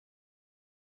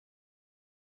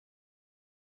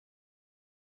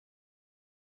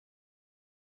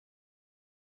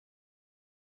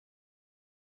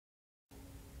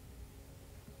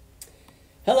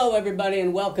Hello, everybody,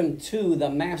 and welcome to the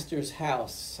Master's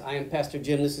House. I am Pastor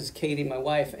Jim. This is Katie, my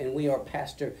wife, and we are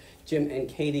Pastor Jim and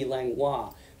Katie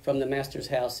Langlois from the Master's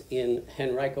House in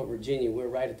Henrico, Virginia. We're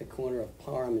right at the corner of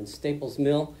Parham and Staples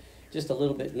Mill, just a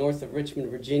little bit north of Richmond,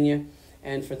 Virginia.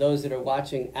 And for those that are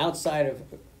watching outside of...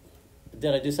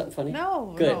 Did I do something funny?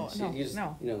 No, Good. no. You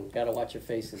know, got to watch your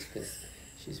faces because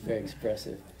she's very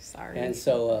expressive. Sorry. And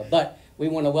so, but we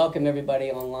want to welcome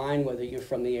everybody online, whether you're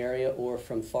from the area or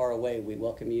from far away. We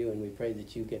welcome you, and we pray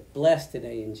that you get blessed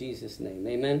today in Jesus' name.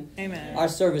 Amen? Amen. Our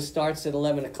service starts at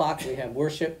 11 o'clock. We have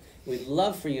worship. We'd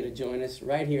love for you to join us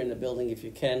right here in the building if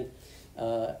you can,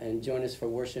 and join us for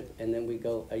worship. And then we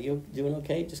go, are you doing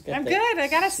okay? I'm good. I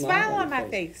got a smile on my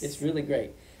face. It's really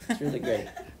great. It's really great.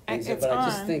 And so, It's but on. I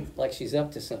just think like she's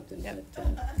up to something. Yep.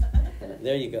 But,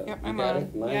 there you go. Yep, you I'm got on.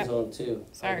 it? Mine's Yep. on too.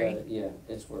 Sorry. I got it. Yeah,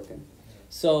 it's working.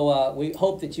 So we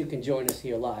hope that you can join us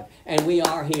here live. And we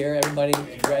are here. Everybody,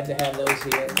 glad to have those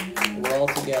here. We're all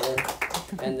together.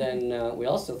 And then we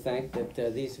also thank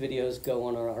that these videos go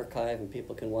on our archive and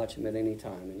people can watch them at any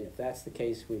time. And if that's the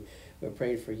case, we're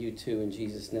praying for you too in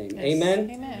Jesus' name. Yes.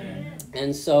 Amen? Amen.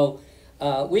 And so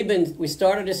we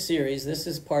started a series. This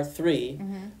is part 3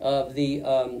 of the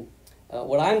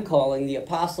what I'm calling the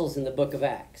Apostles in the Book of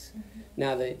Acts.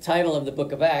 Now, the title of the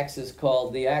Book of Acts is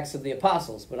called The Acts of the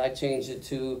Apostles, but I changed it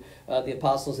to The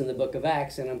Apostles in the Book of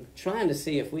Acts, and I'm trying to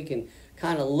see if we can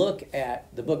kind of look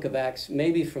at the Book of Acts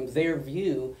maybe from their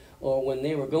view, or when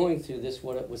they were going through this,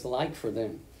 what it was like for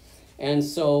them. And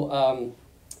so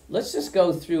let's just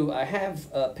go through. I have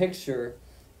a picture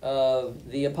of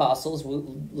the apostles.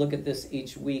 We'll look at this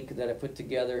each week that I put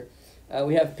together.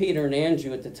 We have Peter and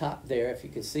Andrew at the top there, if you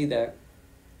can see that.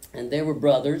 And they were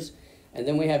brothers. And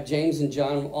then we have James and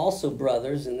John, also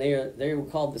brothers, and they were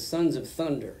called the Sons of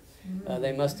Thunder.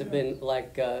 They must have been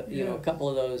like, you know, a couple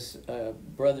of those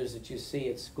brothers that you see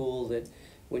at school that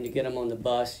when you get them on the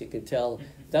bus, you can tell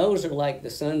those are like the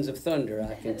Sons of Thunder.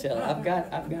 I can tell. I've got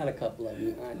a couple of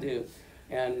them. I do.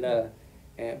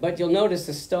 But you'll notice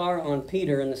the star on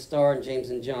Peter and the star on James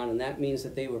and John, and that means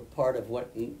that they were part of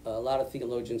what a lot of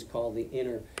theologians call the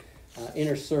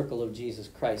inner circle of Jesus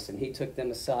Christ. And he took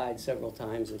them aside several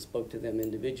times and spoke to them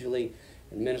individually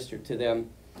and ministered to them.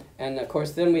 And of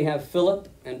course, then we have Philip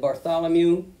and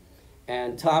Bartholomew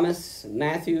and Thomas and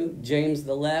Matthew, James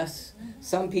the Less.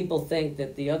 Some people think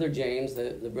that the other James,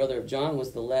 the brother of John,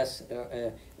 was the less,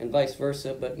 and vice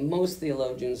versa. But most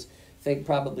theologians think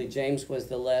probably James was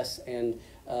the less, in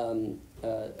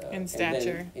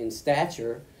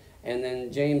stature, and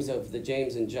then James of the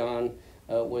James and John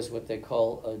was what they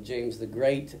call James the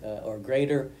Great or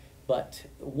greater. But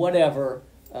whatever,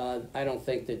 I don't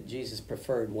think that Jesus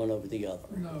preferred one over the other,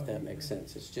 if that makes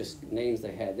sense. It's just names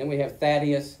they had. Then we have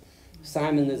Thaddeus,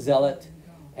 Simon the Zealot,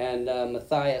 and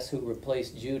Matthias, who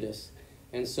replaced Judas.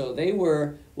 And so they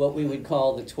were what we would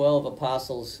call the 12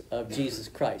 apostles of Jesus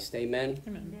Christ. Amen?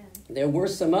 Amen. There were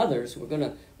some others. We're going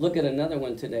to look at another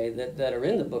one today that are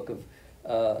in the book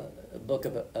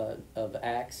of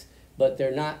Acts, but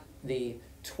they're not the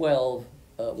 12,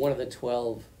 one of the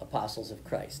 12 apostles of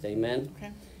Christ. Amen?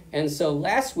 Okay. And so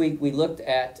last week we looked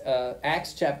at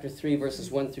Acts chapter 3,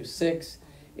 verses 1 through 6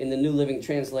 in the New Living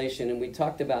Translation, and we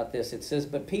talked about this. It says,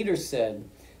 "But Peter said,"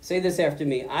 say this after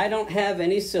me, "I don't have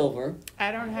any silver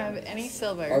I don't have any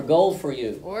silver or gold for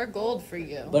you, or gold for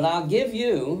you, but I'll give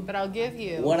you but I'll give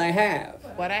you what I have.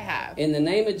 what I have. In the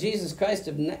name of Jesus Christ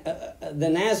of the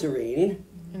Nazarene,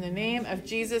 In the name of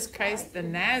Jesus Christ the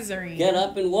Nazarene, get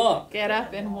up and walk." get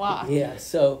up and walk. Yeah,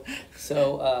 so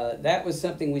that was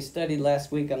something we studied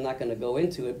last week. I'm not going to go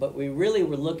into it, but we really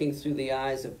were looking through the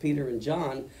eyes of Peter and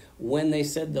John when they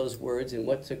said those words and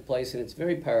what took place, and it's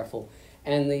very powerful.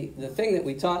 And the thing that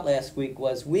we taught last week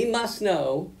was we must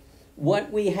know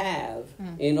what we have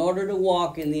in order to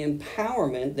walk in the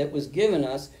empowerment that was given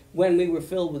us when we were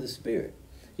filled with the Spirit.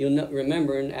 You'll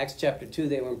remember in Acts chapter 2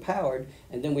 they were empowered,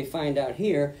 and then we find out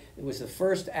here it was the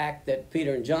first act that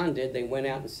Peter and John did. They went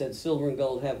out and said, "Silver and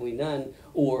gold have we none,"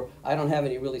 or "I don't have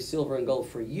any really silver and gold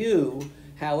for you.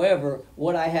 However,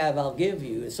 what I have I'll give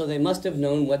you." And so they must have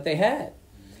known what they had.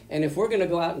 And if we're going to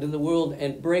go out into the world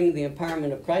and bring the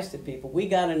empowerment of Christ to people, we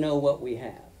got to know what we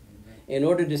have in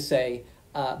order to say,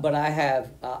 "But I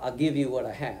have, I'll give you what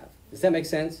I have." Does that make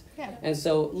sense? Yeah. And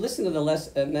so listen to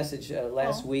the message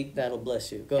last week. That'll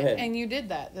bless you. Go ahead. And you did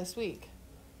that this week.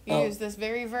 You used this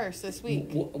very verse this week.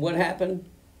 What happened?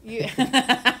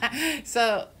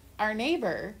 So our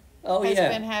neighbor has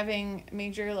been having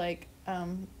major,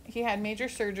 he had major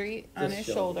surgery on his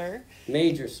shoulder.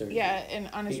 Major surgery. Yeah, and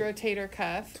on his rotator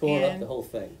cuff. Tore up the whole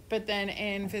thing. But then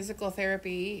in physical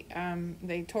therapy,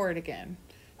 they tore it again.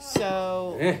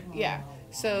 So, yeah.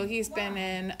 So he's been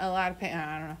in a lot of pain.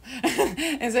 I don't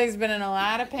know. And so he's been in a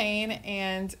lot of pain.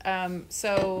 And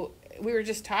so we were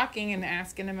just talking and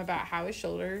asking him about how his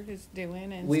shoulder is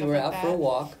doing. And we were like out that. For a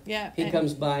walk. Yeah. He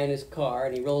comes by in his car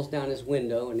and he rolls down his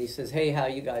window and he says, "Hey, how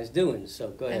you guys doing?" So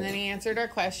go ahead. And then he answered our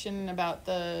question about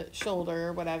the shoulder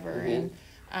or whatever. Mm-hmm.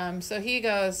 And so he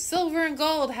goes, "Silver and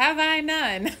gold have I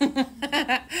none,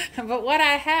 but what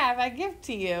I have I give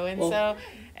to you."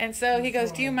 And so he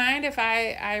goes, "Do you mind if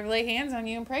I lay hands on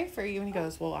you and pray for you?" And he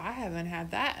goes, "Well, I haven't had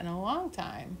that in a long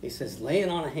time." He says, "Laying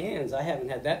on of hands, I haven't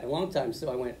had that in a long time."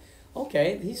 So I went,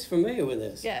 okay, he's familiar with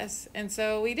this. Yes. And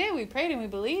so we did. We prayed and we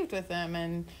believed with him.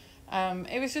 And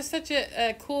it was just such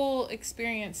a cool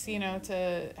experience,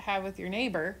 to have with your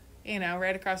neighbor,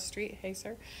 right across the street. "Hey,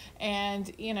 sir."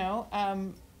 And,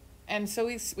 and so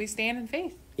we stand in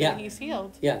faith. Yeah. And he's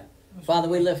healed. Yeah. Father,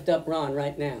 we lift up Ron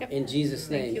right now in Jesus'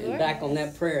 name. You, and back on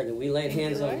that prayer that we laid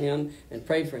hands on him and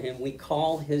prayed for him, we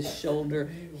call his shoulder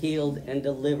healed and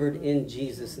delivered in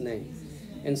Jesus' name.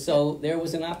 And so there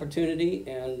was an opportunity,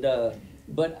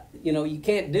 but you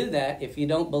can't do that if you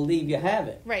don't believe you have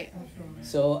it. Right.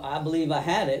 So I believe I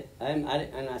had it,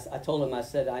 I told him, I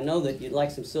said, "I know that you'd like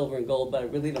some silver and gold, but I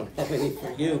really don't have any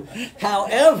for you.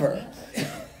 However,"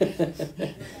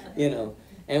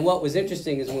 And what was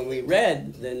interesting is when we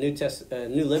read the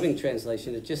New Living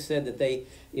Translation, it just said that they,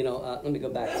 let me go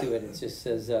back to it. It just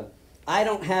says, "I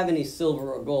don't have any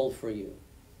silver or gold for you."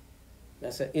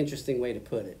 That's an interesting way to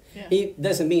put it. Yeah. He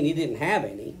doesn't mean he didn't have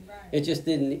any. It just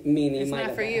didn't mean he might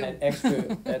have had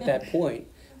extra at that point.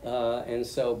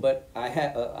 But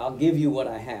I'll give you what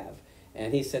I have.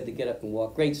 And he said to get up and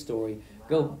walk. Great story.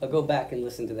 Go back and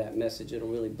listen to that message. It'll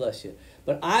really bless you.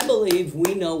 But I believe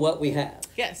we know what we have.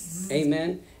 Yes.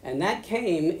 Amen. And that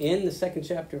came in the 2nd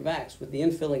chapter of Acts with the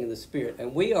infilling of the Spirit.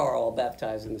 And we are all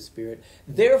baptized in the Spirit.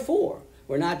 Therefore,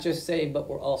 we're not just saved, but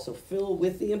we're also filled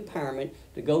with the empowerment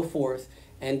to go forth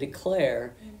and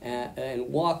declare and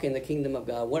walk in the kingdom of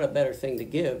God. What a better thing to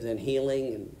give than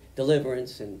healing and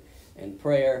deliverance and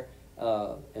prayer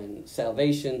and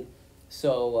salvation.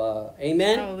 So,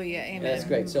 amen? Hallelujah, amen. That's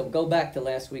great. So go back to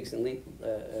last week's and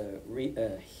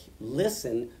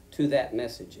listen to that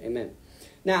message. Amen.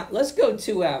 Now, let's go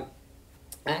to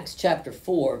Acts chapter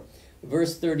 4,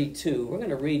 verse 32. We're going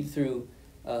to read through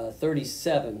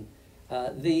 37.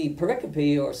 The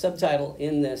pericope or subtitle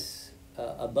in this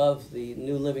above the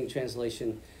New Living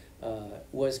Translation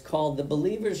was called "The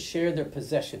Believers Share Their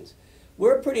Possessions."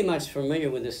 We're pretty much familiar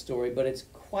with this story, but it's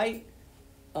quite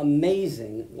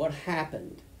amazing what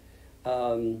happened.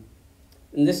 And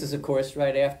this is, of course,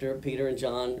 right after Peter and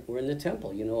John were in the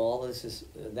temple. All this is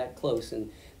that close. And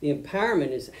the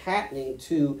empowerment is happening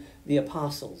to the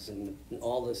apostles and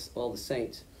all the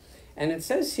saints. And it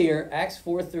says here, Acts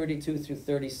 4:32 through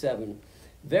 37,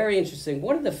 very interesting.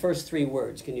 What are the first 3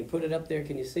 words? Can you put it up there?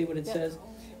 Can you see what it says?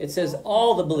 It says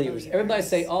all the believers. Everybody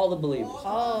say all the believers.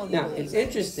 Now, it's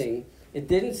interesting. It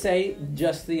didn't say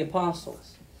just the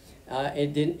apostles.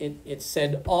 It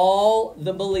said all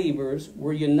the believers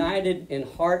were united in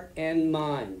heart and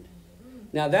mind.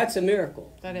 Now, that's a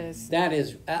miracle. That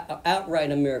is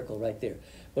outright a miracle right there.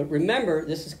 But remember,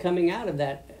 this is coming out of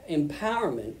that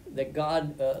empowerment that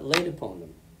God laid upon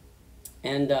them.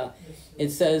 And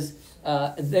it says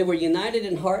they were united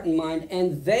in heart and mind,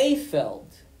 and they felt.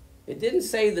 It didn't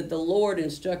say that the Lord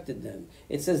instructed them.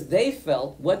 It says they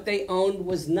felt what they owned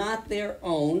was not their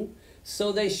own,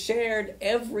 so they shared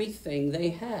everything they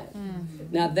had.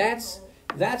 Mm-hmm. Now, that's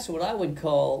what I would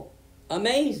call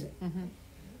amazing.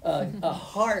 Mm-hmm. A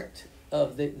heart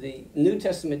of the New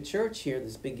Testament church here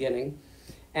that's beginning.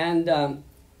 And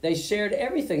they shared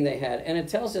everything they had. And it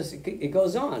tells us, it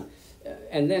goes on.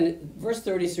 And then verse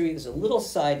 33 is a little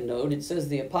side note. It says,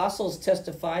 the apostles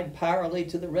testified powerfully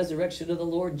to the resurrection of the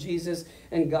Lord Jesus,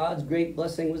 and God's great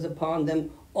blessing was upon them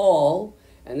all.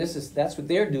 And that's what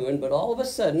they're doing. But all of a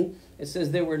sudden, it says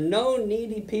there were no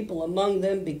needy people among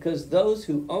them, because those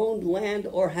who owned land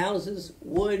or houses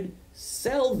would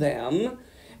sell them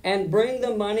and bring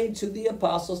the money to the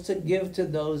apostles to give to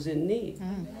those in need.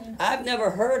 Mm-hmm. I've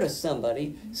never heard of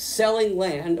somebody selling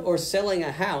land or selling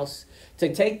a house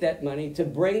to take that money to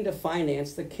bring to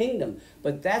finance the kingdom.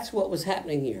 But that's what was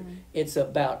happening here. Mm-hmm. It's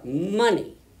about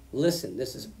money. Listen,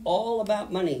 this is all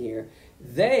about money here.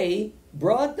 They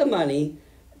brought the money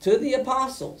to the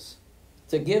apostles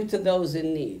to give to those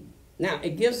in need. Now,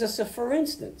 it gives us a for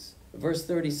instance. Verse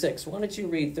 36. Why don't you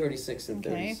read 36 and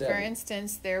 37? For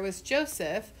instance, there was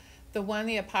Joseph, the one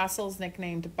the apostles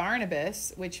nicknamed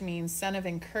Barnabas, which means son of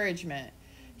encouragement.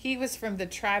 He was from the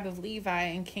tribe of Levi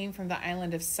and came from the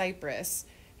island of Cyprus.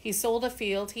 He sold a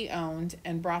field he owned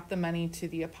and brought the money to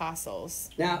the apostles.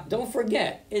 Now, don't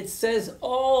forget, it says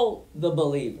all the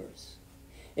believers.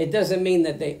 It doesn't mean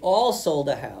that they all sold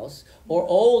a house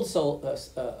or sold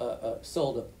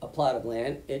a plot of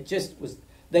land. It just was,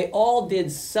 they all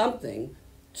did something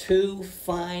to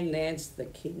finance the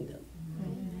kingdom.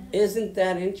 Isn't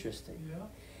that interesting? Yeah.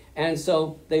 And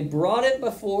so they brought it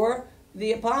before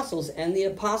the apostles, and the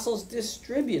apostles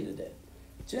distributed it.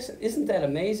 Just, isn't that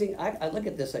amazing? I look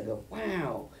at this, I go,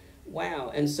 wow,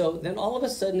 wow. And so then all of a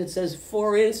sudden it says,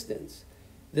 for instance,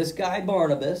 this guy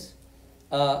Barnabas,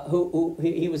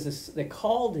 they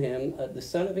called him the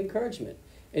son of encouragement.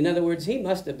 In other words, he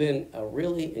must have been a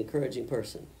really encouraging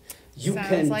person. You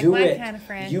can do it. Kind of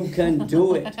friend. You can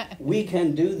do it. We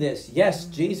can do this. Yes,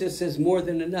 Jesus is more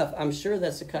than enough. I'm sure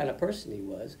that's the kind of person he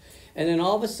was. And then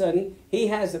all of a sudden, he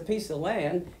has a piece of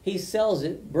land. He sells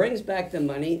it, brings back the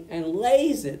money, and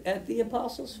lays it at the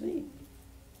apostles' feet.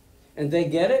 And they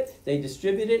get it, they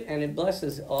distribute it, and it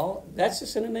blesses all. That's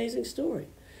just an amazing story.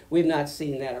 We've not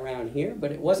seen that around here,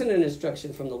 but it wasn't an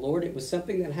instruction from the Lord. It was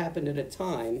something that happened at a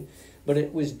time, but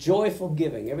it was joyful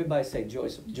giving. Everybody say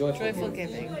joyful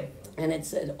giving. And it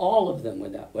said all of them were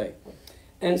that way.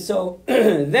 And so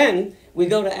then we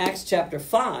go to Acts chapter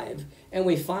 5, and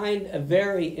we find a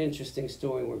very interesting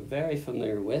story we're very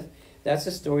familiar with. That's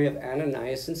the story of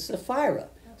Ananias and Sapphira.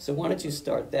 So why don't you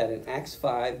start that in Acts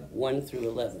 5, 1 through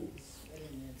 11.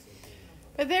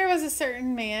 But there was a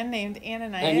certain man named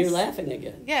Ananias. And you're laughing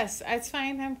again. Yes, it's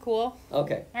fine. I'm cool.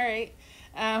 Okay. All right.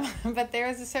 But there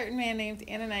was a certain man named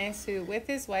Ananias who, with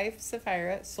his wife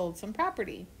Sapphira, sold some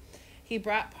property. He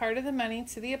brought part of the money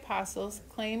to the apostles,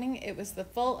 claiming it was the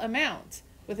full amount.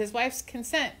 With his wife's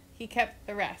consent, he kept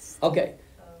the rest. Okay.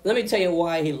 Let me tell you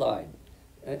why he lied.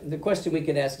 The question we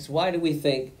could ask is, why do we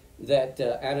think that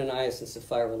Ananias and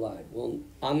Sapphira lied? Well,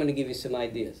 I'm going to give you some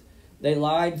ideas. They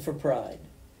lied for pride.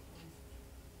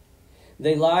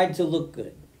 They lied to look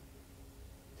good.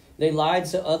 They lied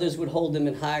so others would hold them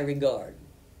in high regard.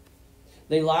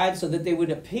 They lied so that they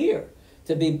would appear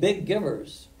to be big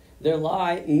givers. Their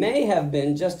lie may have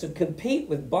been just to compete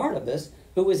with Barnabas,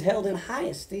 who was held in high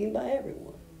esteem by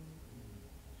everyone.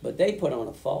 But they put on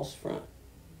a false front.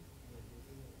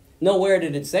 Nowhere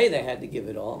did it say they had to give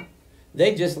it all.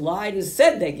 They just lied and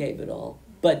said they gave it all,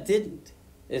 but didn't.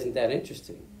 Isn't that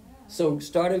interesting? So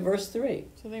start at verse 3.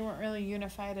 So they weren't really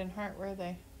unified in heart, were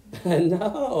they?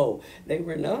 No, they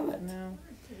were not. No.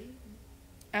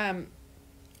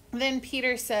 Then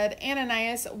Peter said,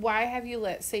 Ananias, why have you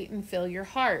let Satan fill your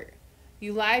heart?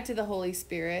 You lied to the Holy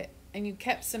Spirit, and you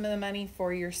kept some of the money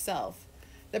for yourself.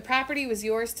 The property was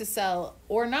yours to sell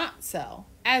or not sell,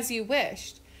 as you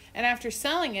wished. And after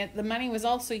selling it, the money was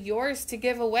also yours to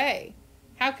give away.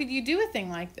 How could you do a thing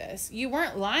like this? You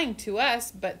weren't lying to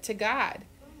us, but to God.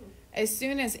 As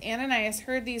soon as Ananias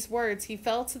heard these words, he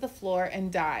fell to the floor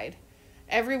and died.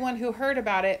 Everyone who heard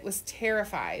about it was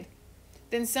terrified.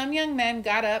 Then some young men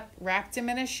got up, wrapped him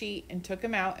in a sheet, and took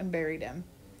him out and buried him.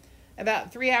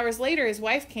 About 3 hours later, his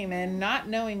wife came in, not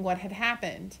knowing what had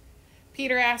happened.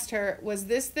 Peter asked her, was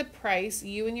this the price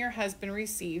you and your husband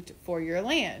received for your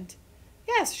land?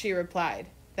 Yes, she replied.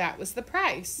 That was the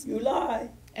price. You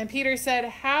lie. And Peter said,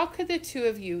 how could the two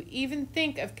of you even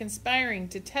think of conspiring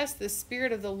to test the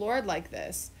Spirit of the Lord like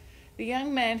this? The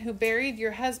young men who buried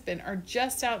your husband are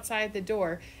just outside the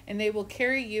door, and they will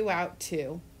carry you out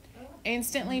too.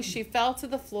 Instantly she fell to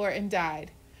the floor and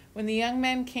died. When the young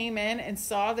men came in and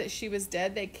saw that she was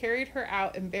dead, they carried her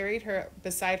out and buried her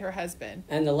beside her husband.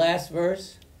 And the last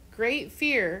verse? Great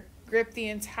fear gripped the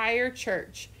entire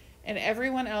church and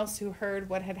everyone else who heard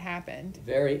what had happened.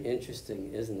 Very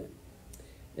interesting, isn't it?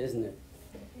 Isn't it?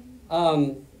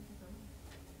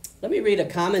 Let me read a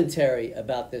commentary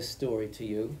about this story to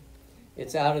you.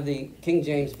 It's out of the King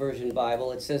James Version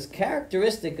Bible. It says,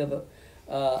 characteristic of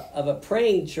a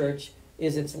praying church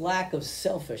is its lack of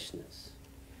selfishness.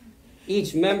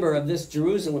 Each member of this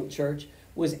Jerusalem church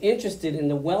was interested in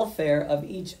the welfare of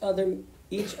each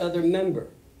other member.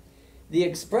 The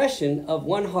expression of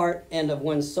one heart and of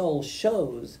one soul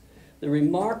shows the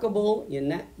remarkable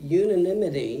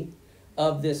unanimity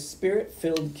of this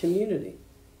spirit-filled community.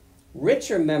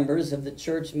 Richer members of the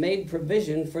church made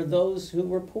provision for those who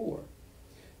were poor.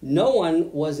 No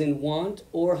one was in want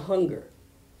or hunger.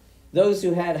 Those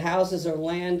who had houses or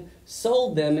land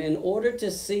sold them in order to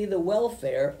see the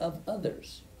welfare of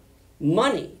others.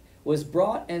 Money was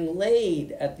brought and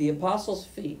laid at the apostles'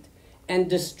 feet, and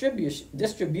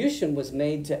distribution was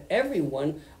made to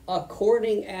everyone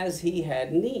according as he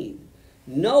had need.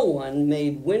 No one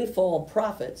made windfall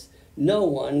profits. No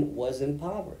one was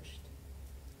impoverished.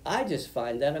 I just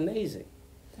find that amazing.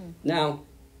 Now,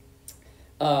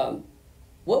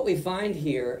 what we find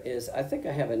here is, I think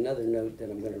I have another note that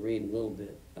I'm going to read in a little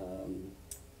bit.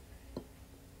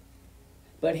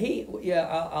 But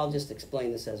I'll just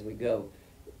explain this as we go.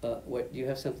 What, do you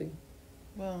have something?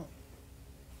 Well,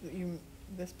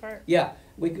 this part? Yeah,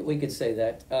 we could say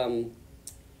that.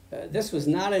 This was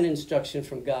not an instruction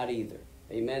from God either.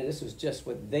 Amen? This was just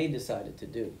what they decided to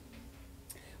do.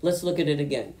 Let's look at it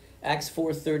again. Acts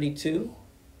 4:32.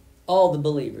 All the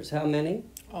believers, how many?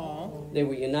 All. They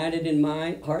were united in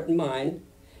mind, heart and mind,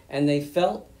 and they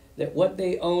felt that what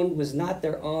they owned was not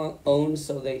their own,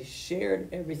 so they shared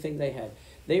everything they had.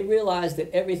 They realized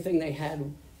that everything they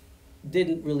had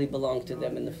didn't really belong to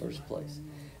them in the first place.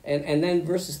 And then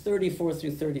verses 34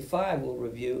 through 35 we'll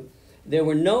review. There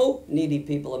were no needy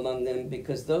people among them,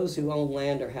 because those who owned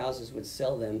land or houses would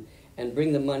sell them and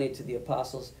bring the money to the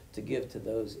apostles to give to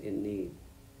those in need.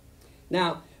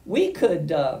 Now, we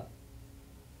could...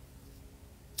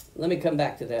 let me come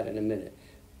back to that in a minute.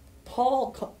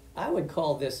 I would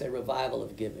call this a revival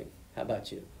of giving. How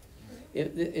about you?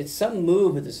 It's some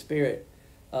move of the Spirit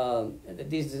that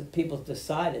these people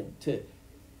decided to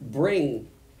bring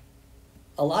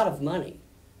a lot of money.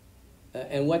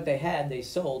 And what they had, they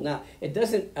sold. Now, it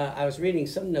doesn't, I was reading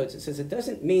some notes, it says it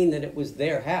doesn't mean that it was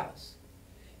their house.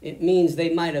 It means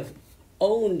they might have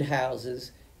owned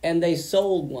houses and they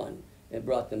sold one and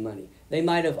brought the money. They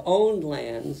might have owned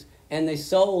lands and they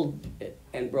sold it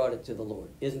and brought it to the Lord.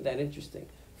 Isn't that interesting?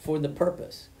 For the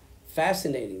purpose.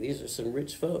 Fascinating. These are some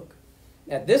rich folk.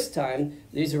 At this time,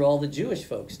 these are all the Jewish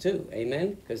folks too.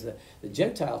 Amen? Because the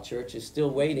Gentile church is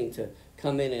still waiting to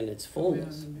come in its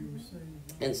fullness.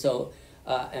 And so,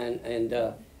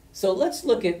 so let's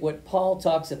look at what Paul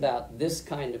talks about this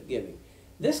kind of giving.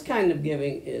 This kind of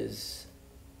giving is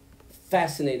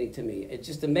fascinating to me. It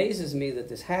just amazes me that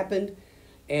this happened,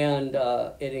 and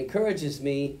it encourages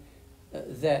me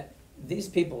that these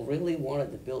people really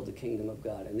wanted to build the kingdom of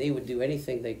God, and they would do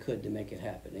anything they could to make it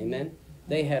happen. Amen?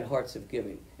 They had hearts of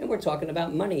giving. And we're talking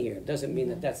about money here. It doesn't mean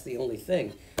that that's the only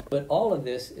thing. But all of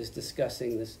this is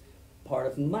discussing this part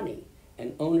of money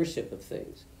and ownership of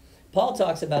things. Paul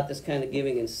talks about this kind of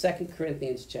giving in 2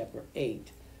 Corinthians chapter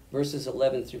 8, verses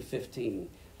 11 through 15.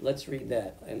 Let's read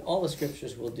that. And all the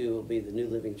scriptures we'll do will be the New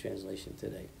Living Translation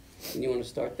today. And you want to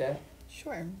start that?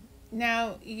 Sure.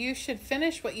 Now, you should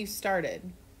finish what you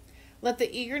started. Let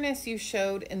the eagerness you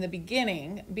showed in the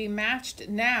beginning be matched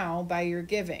now by your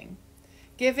giving.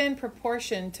 Give in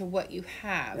proportion to what you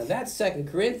have. Now that's 2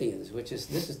 Corinthians, which is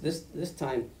this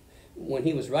time when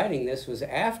he was writing this was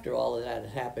after all of that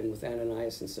had happened with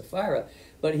Ananias and Sapphira.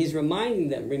 But he's reminding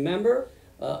them, remember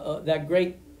that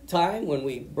great time when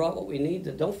we brought what we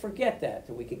need? Don't forget that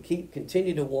we can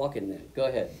continue to walk in that. Go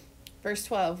ahead. Verse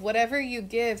 12, whatever you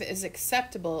give is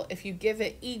acceptable if you give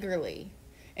it eagerly.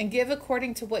 And give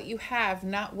according to what you have,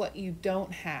 not what you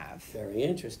don't have. Very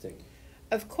interesting.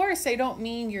 Of course, I don't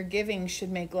mean your giving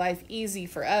should make life easy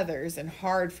for others and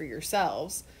hard for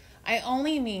yourselves. I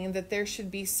only mean that there should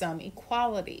be some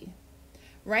equality.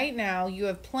 Right now, you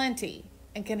have plenty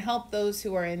and can help those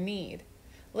who are in need.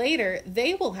 Later,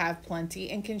 they will have plenty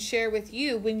and can share with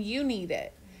you when you need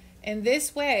it. In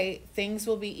this way, things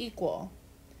will be equal.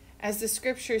 As the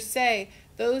scriptures say,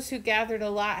 those who gathered a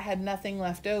lot had nothing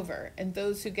left over, and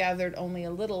those who gathered only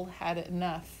a little had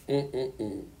enough.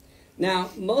 Now,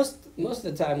 most of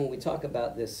the time when we talk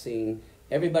about this scene,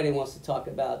 everybody wants to talk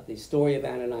about the story of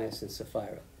Ananias and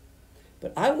Sapphira.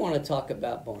 But I want to talk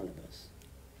about Barnabas.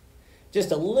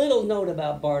 Just a little note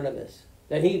about Barnabas,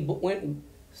 that he went and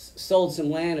sold some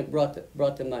land and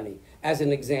brought the money, as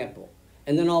an example.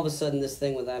 And then all of a sudden, this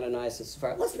thing with Ananias and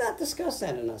Sapphira. Let's not discuss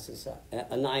Ananias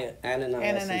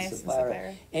and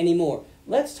Sapphira anymore.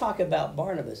 Let's talk about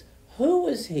Barnabas. Who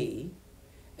was he,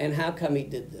 and how come he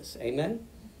did this? Amen?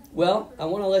 Well, I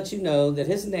want to let you know that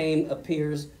his name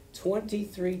appears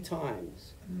 23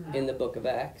 times in the book of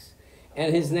Acts,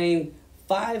 and his name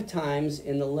 5 times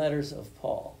in the letters of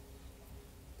Paul.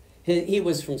 He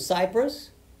was from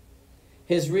Cyprus.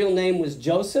 His real name was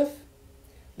Joseph.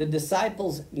 The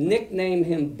disciples nicknamed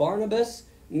him Barnabas,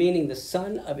 meaning the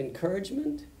son of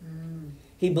encouragement.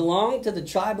 He belonged to the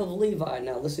tribe of Levi.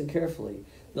 Now listen carefully.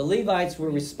 The Levites were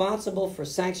responsible for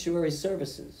sanctuary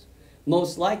services.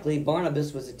 Most likely,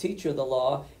 Barnabas was a teacher of the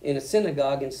law in a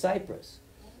synagogue in Cyprus.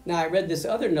 Now, I read this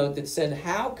other note that said,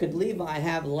 how could Levi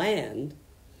have land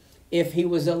if he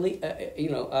was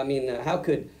how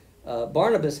could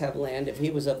Barnabas have land if he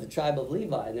was of the tribe of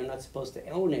Levi and they're not supposed to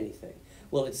own anything?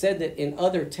 Well, it said that in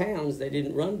other towns they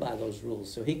didn't run by those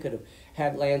rules, so he could have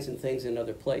had lands and things in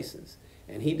other places.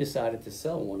 And he decided to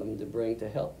sell one of them to bring to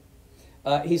help.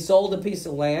 He sold a piece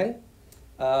of land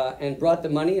and brought the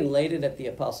money and laid it at the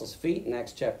apostles' feet in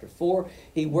Acts chapter 4.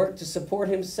 He worked to support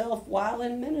himself while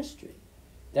in ministry.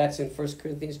 That's in 1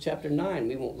 Corinthians chapter 9.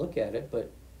 We won't look at it,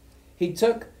 but he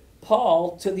took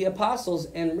Paul to the apostles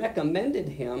and recommended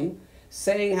him,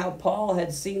 saying how Paul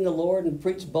had seen the Lord and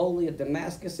preached boldly at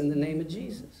Damascus in the name of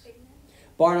Jesus.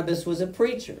 Barnabas was a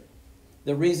preacher.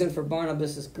 The reason for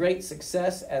Barnabas' great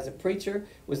success as a preacher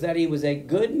was that he was a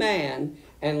good man,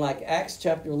 and like Acts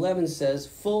chapter 11 says,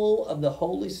 full of the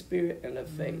Holy Spirit and of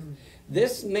faith.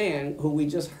 This man, who we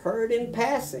just heard in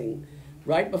passing,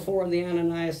 right before the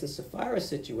Ananias and Sapphira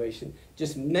situation,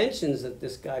 just mentions that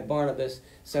this guy, Barnabas,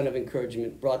 son of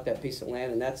encouragement, brought that piece of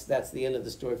land, and that's the end of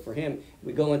the story for him.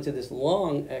 We go into this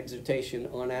long exhortation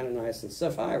on Ananias and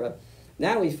Sapphira.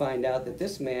 Now we find out that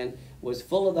this man was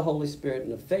full of the Holy Spirit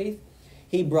and of faith.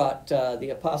 He brought the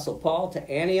Apostle Paul to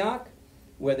Antioch,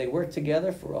 where they worked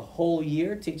together for a whole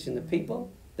year teaching the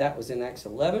people. That was in Acts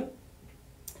 11.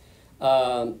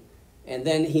 And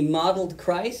then he modeled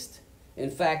Christ. In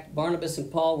fact, Barnabas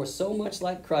and Paul were so much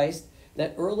like Christ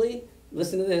that early,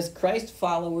 listen to this, Christ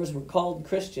followers were called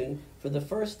Christian for the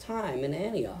first time in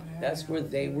Antioch. That's where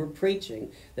they were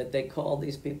preaching, that they called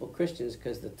these people Christians,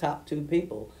 because the top two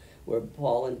people were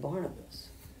Paul and Barnabas.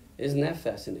 Isn't that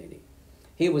fascinating?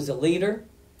 He was a leader,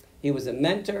 he was a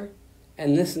mentor,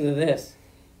 and listen to this,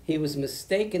 he was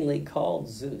mistakenly called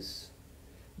Zeus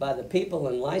by the people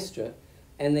in Lystra,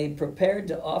 and they prepared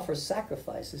to offer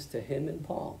sacrifices to him and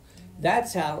Paul.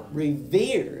 That's how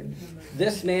revered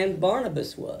this man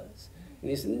Barnabas was. And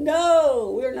he said,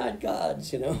 no, we're not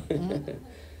gods, you know.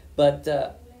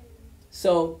 But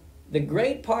so the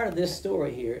great part of this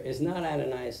story here is not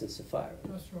Ananias and Sapphira.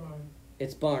 That's right.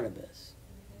 It's Barnabas,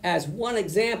 as one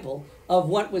example of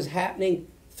what was happening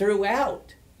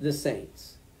throughout the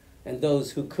saints and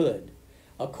those who could,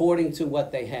 according to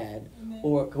what they had,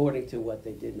 or according to what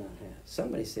they did not have.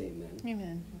 Somebody say amen.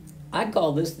 Amen. I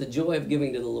call this the joy of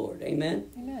giving to the Lord. Amen?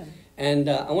 Amen. And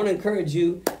I want to encourage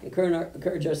you,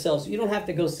 encourage ourselves. You don't have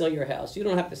to go sell your house. You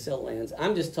don't have to sell lands.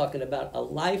 I'm just talking about a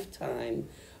lifetime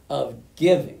of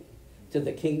giving to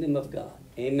the kingdom of God.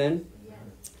 Amen?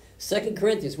 Yes. 2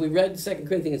 Corinthians, we read 2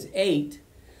 Corinthians 8,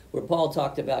 where Paul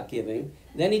talked about giving.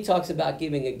 Then he talks about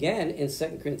giving again in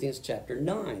 2 Corinthians chapter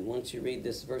 9, once you read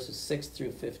this, verses 6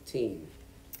 through 15.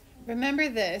 Remember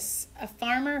this, a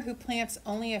farmer who plants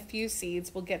only a few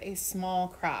seeds will get a small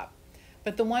crop,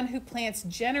 but the one who plants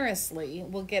generously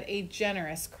will get a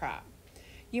generous crop.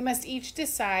 You must each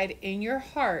decide in your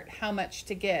heart how much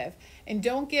to give, and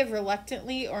don't give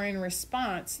reluctantly or in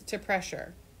response to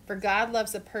pressure, for God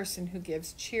loves a person who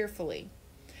gives cheerfully.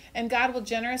 And God will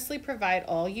generously provide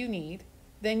all you need.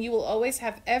 Then you will always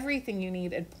have everything you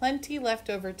need and plenty left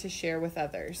over to share with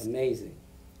others. Amazing.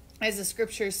 As the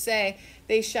scriptures say,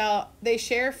 they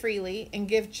share freely and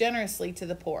give generously to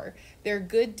the poor. Their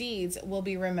good deeds will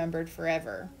be remembered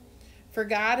forever. For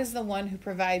God is the one who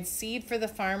provides seed for the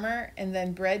farmer and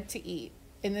then bread to eat.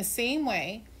 In the same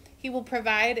way, he will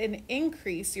provide and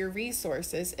increase your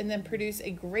resources and then produce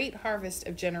a great harvest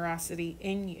of generosity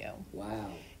in you. Wow.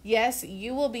 Yes,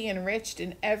 you will be enriched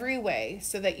in every way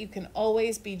so that you can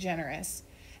always be generous.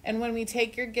 And when we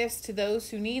take your gifts to those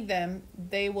who need them,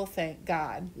 they will thank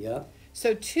God. Yeah.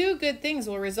 So 2 good things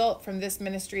will result from this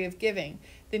ministry of giving.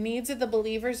 The needs of the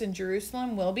believers in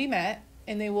Jerusalem will be met,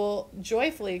 and they will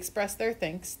joyfully express their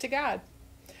thanks to God.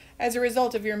 As a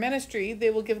result of your ministry, they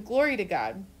will give glory to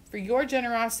God, for your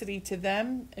generosity to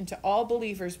them and to all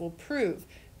believers will prove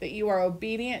that you are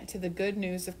obedient to the good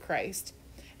news of Christ.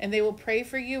 And they will pray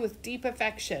for you with deep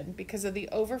affection because of the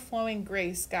overflowing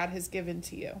grace God has given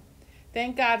to you.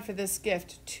 Thank God for this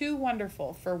gift, too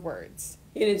wonderful for words.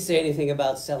 He didn't say anything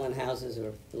about selling houses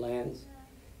or lands.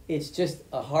 It's just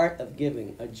a heart of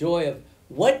giving, a joy of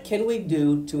what can we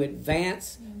do to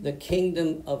advance the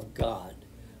kingdom of God?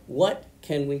 What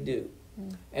can we do?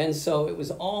 And so it was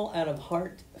all out of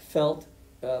heartfelt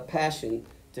passion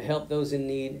to help those in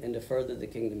need and to further the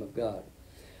kingdom of God.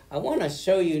 I want to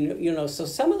show you, so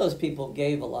some of those people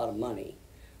gave a lot of money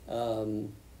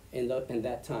in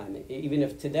that time. Even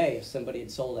if today, if somebody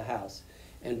had sold a house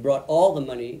and brought all the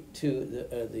money to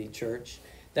the church,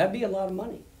 that'd be a lot of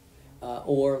money.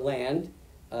 Or land,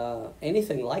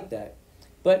 anything like that.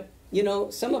 But,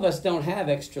 some of us don't have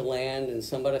extra land and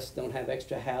some of us don't have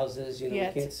extra houses. We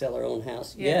can't sell our own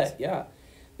house yet. Yeah.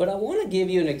 But I want to give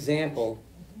you an example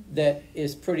that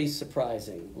is pretty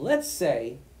surprising. Let's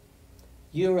say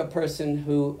you're a person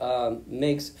who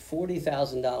makes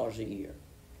 $40,000 a year.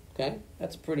 Okay?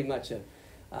 That's pretty much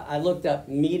I looked up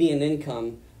median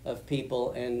income of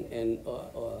people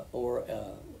or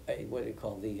what do you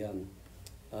call the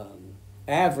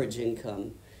average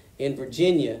income in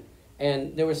Virginia,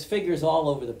 And there was figures all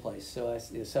over the place. So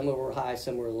some were high,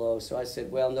 some were low. So I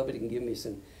said, well, nobody can give me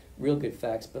some real good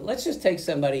facts. But let's just take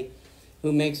somebody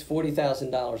who makes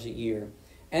 $40,000 a year,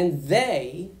 and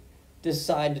they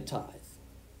decide to tithe.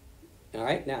 All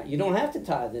right? Now, you don't have to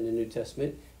tithe in the New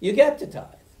Testament. You get to tithe.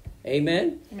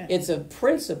 Amen? Amen. It's a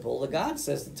principle that God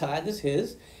says the tithe is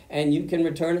his, and you can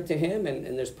return it to him,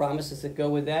 and there's promises that go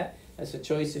with that. That's a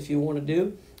choice if you want to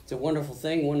do. It's a wonderful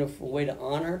thing, wonderful way to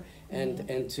honor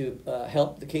and to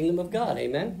help the kingdom of God.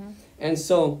 Amen? Mm-hmm. And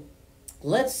so,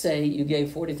 let's say you gave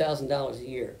 $40,000 a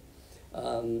year.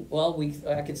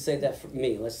 I could say that for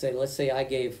me. Let's say I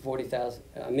gave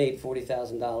I made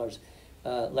 $40,000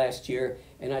 last year,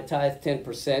 and I tithed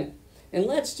 10%. And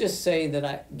let's just say that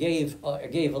I gave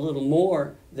a little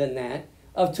more than that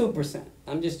of 2%.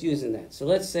 I'm just using that. So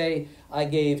let's say I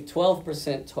gave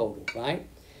 12% total, right?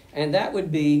 And that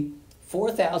would be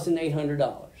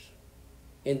 $4,800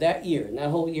 in that year. In that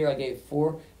whole year, I gave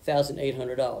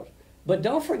 $4,800. But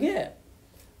don't forget,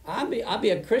 I've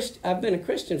been a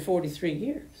Christian 43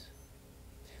 years.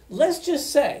 Let's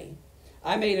just say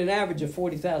I made an average of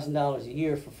 $40,000 a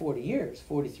year for 40 years,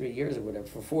 43 years or whatever,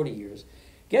 for 40 years.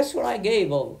 Guess what I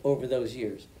gave over those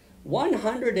years?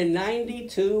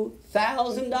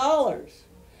 $192,000.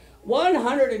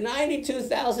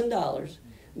 $192,000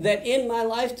 that in my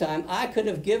lifetime I could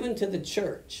have given to the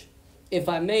church. If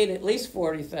I made at least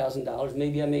 $40,000,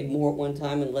 maybe I made more at one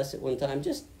time and less at one time,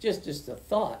 just a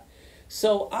thought.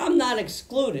 So I'm not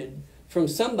excluded from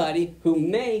somebody who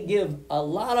may give a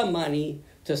lot of money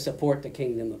to support the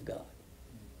kingdom of God.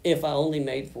 If I only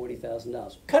made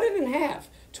 $40,000. Cut it in half,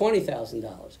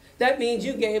 $20,000. That means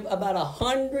you gave about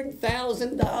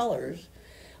 $100,000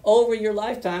 over your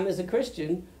lifetime as a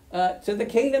Christian to the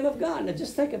kingdom of God. Now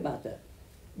just think about that.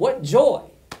 What joy.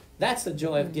 That's the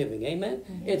joy of giving. Amen?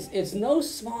 Mm-hmm. It's no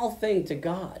small thing to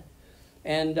God.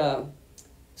 And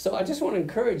so I just want to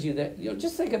encourage you that,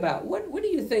 just think about, what do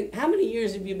you think, how many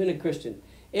years have you been a Christian?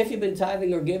 If you've been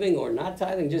tithing or giving or not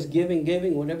tithing, just giving,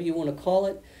 whatever you want to call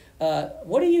it,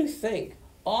 what do you think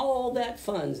all that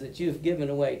funds that you've given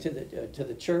away to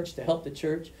the church, to help the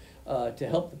church, to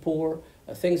help the poor,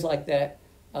 things like that,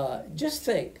 just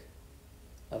think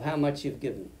of how much you've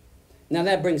given. Now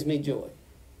that brings me joy.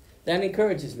 That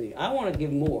encourages me. I want to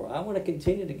give more. I want to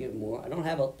continue to give more. I don't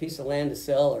have a piece of land to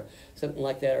sell or something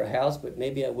like that or a house, but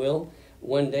maybe I will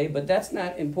one day. But that's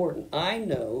not important. I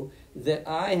know that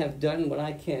I have done what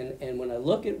I can, and when I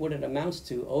look at what it amounts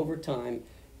to over time,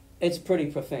 it's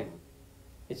pretty profound.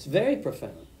 It's very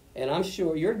profound. And I'm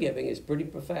sure your giving is pretty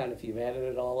profound. If you've added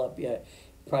it all up yet,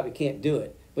 you probably can't do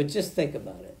it. But just think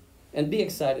about it and be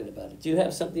excited about it. Do you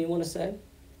have something you want to say?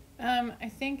 I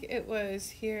think it was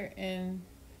here in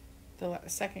the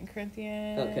 2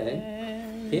 Corinthians.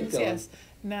 Okay. Keep going. Yes.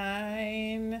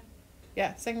 9.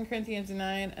 Yeah, 2 Corinthians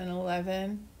 9 and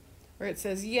 11. Where it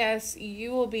says, yes, you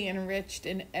will be enriched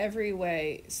in every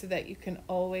way so that you can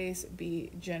always be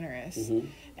generous. Mm-hmm.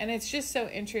 And it's just so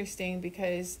interesting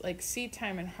because like seed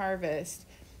time and harvest,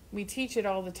 we teach it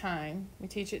all the time. We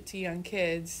teach it to young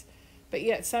kids. But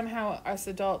yet somehow us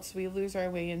adults, we lose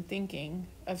our way in thinking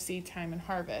of seed time and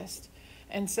harvest.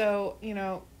 And so,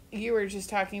 you were just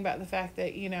talking about the fact that,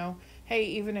 hey,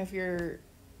 even if you're,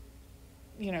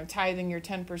 tithing your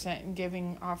 10% and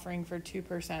giving offering for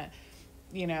 2%,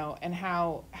 and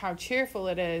how cheerful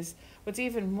it is. What's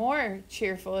even more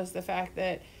cheerful is the fact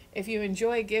that if you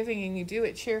enjoy giving and you do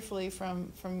it cheerfully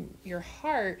from your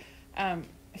heart,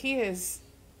 he is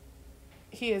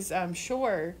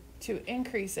sure to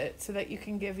increase it so that you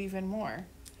can give even more.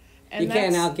 And you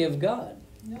can't outgive God.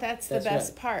 That's the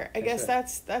best part. I guess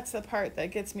that's the part that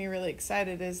gets me really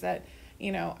excited is that,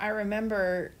 I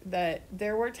remember that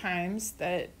there were times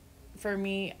that for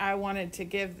me, I wanted to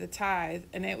give the tithe,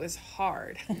 and it was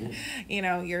hard.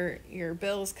 Mm-hmm. Your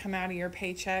bills come out of your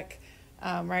paycheck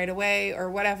right away, or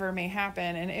whatever may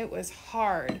happen, and it was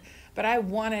hard. But I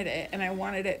wanted it, and I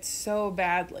wanted it so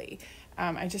badly.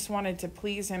 I just wanted to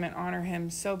please him and honor him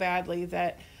so badly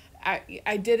that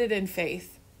I did it in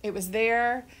faith. It was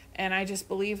there, and I just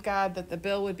believed God that the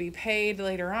bill would be paid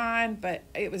later on, but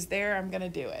it was there. I'm going to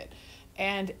do it.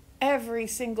 And every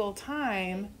single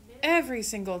time,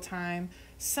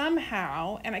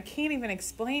 somehow, and I can't even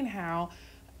explain how,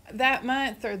 that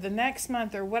month or the next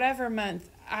month or whatever month,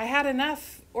 I had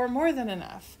enough or more than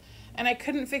enough. And I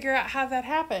couldn't figure out how that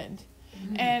happened.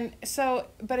 Mm-hmm. And so,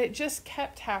 but it just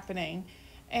kept happening.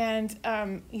 And,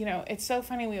 it's so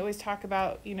funny. We always talk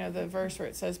about, the verse where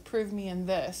it says, prove me in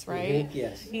this, right? Mm-hmm.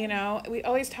 Yes. We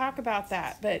always talk about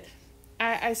that. But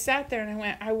I sat there and I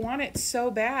went, I want it so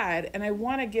bad. And I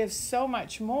want to give so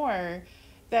much more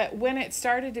that when it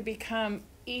started to become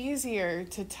easier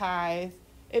to tithe,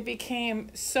 it became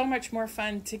so much more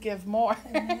fun to give more.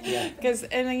 Yeah.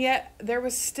 And yet there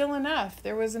was still enough.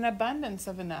 There was an abundance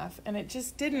of enough. And it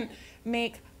just didn't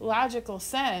make logical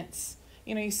sense.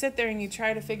 You know, you sit there and you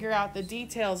try to figure out the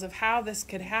details of how this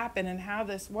could happen and how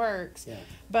this works. Yeah.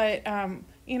 But,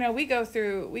 you know, we go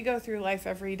through life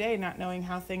every day not knowing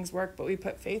how things work, but we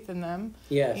put faith in them.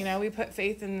 Yes. You know, we put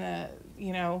faith in the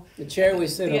chair we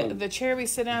sit on. The chair we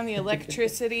sit on, the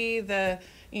electricity, the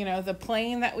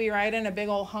plane that we ride in, a big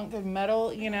old hunk of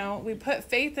metal. You know, we put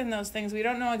faith in those things. We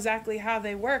don't know exactly how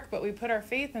they work, but we put our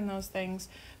faith in those things.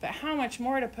 But how much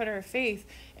more to put our faith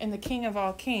in the King of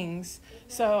all kings?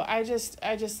 So I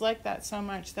just like that so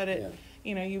much that it,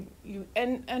 you know, you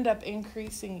end up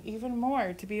increasing even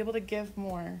more to be able to give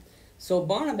more. So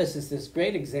Barnabas is this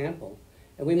great example,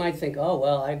 and we might think, oh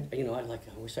well, I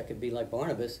wish I could be like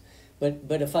Barnabas.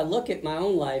 But if I look at my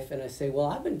own life and I say, well,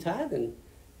 I've been tithing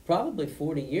probably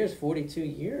 40 years, 42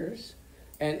 years,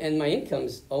 and my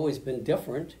income's always been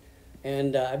different,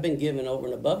 and I've been given over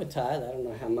and above a tithe. I don't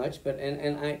know how much, but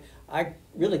and I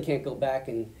really can't go back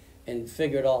and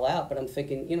figure it all out. But I'm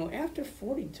thinking, you know, after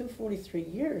 42, 43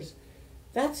 years,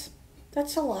 that's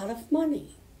a lot of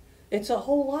money. It's a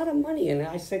whole lot of money, and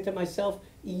I say to myself,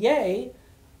 yay,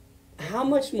 how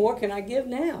much more can I give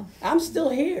now? I'm still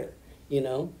here, you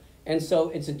know. And so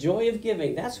it's a joy of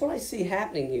giving. That's what I see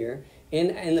happening here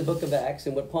in the book of Acts,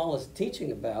 and what Paul is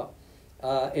teaching about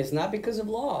is not because of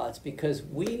law. It's because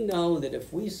we know that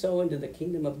if we sow into the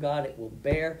kingdom of God, it will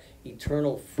bear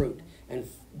eternal fruit. And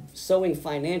sowing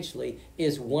financially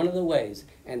is one of the ways.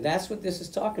 And that's what this is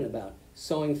talking about,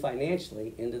 sowing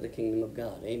financially into the kingdom of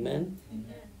God. Amen?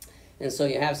 Amen. And so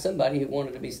you have somebody who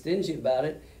wanted to be stingy about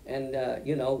it. And,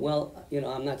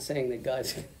 I'm not saying that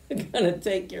God's going to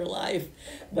take your life,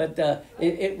 but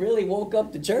it really woke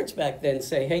up the church back then and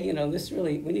say, hey, you know,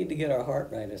 we need to get our heart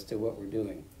right as to what we're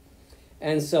doing.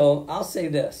 And so I'll say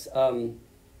this.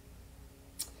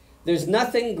 There's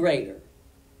nothing greater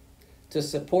to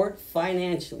support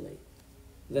financially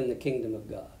than the kingdom of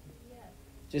God. Yes.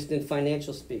 Just in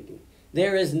financial speaking.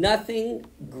 There is nothing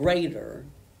greater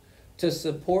to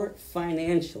support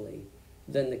financially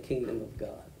than the kingdom of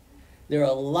God. There are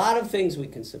a lot of things we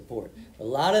can support, a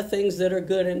lot of things that are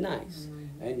good and nice.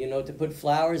 Mm-hmm. And, you know, to put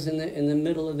flowers in the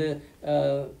middle of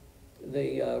the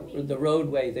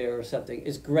roadway there or something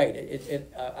is great.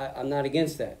 I'm not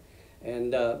against that.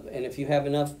 And if you have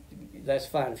enough, that's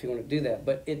fine if you want to do that.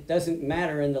 But it doesn't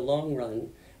matter in the long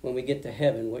run when we get to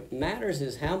heaven. What matters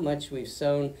is how much we've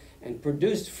sown and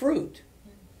produced fruit.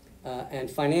 And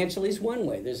financially is one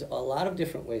way. There's a lot of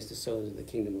different ways to sow into the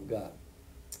kingdom of God.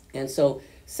 And so,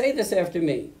 say this after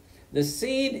me. The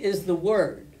seed is the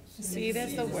word. The seed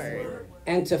is the word.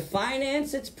 And to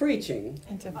finance its preaching.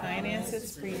 And to finance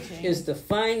its preaching. Is to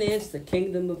finance the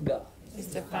kingdom of God. Is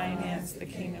to finance the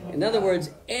kingdom of God. In other words,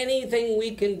 anything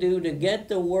we can do to get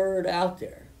the word out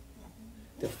there,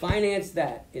 to finance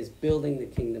that, is building the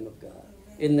kingdom of God.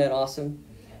 Isn't that awesome?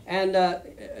 And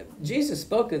Jesus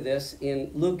spoke of this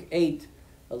in Luke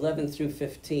 8:11 through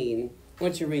 15. Why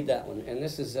don't you read that one? And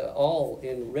this is all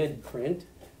in red print.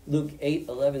 Luke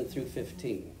 8:11 through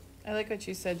 15. I like what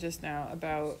you said just now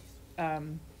about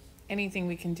anything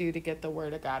we can do to get the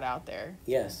word of God out there.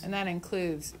 Yes. And that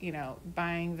includes, you know,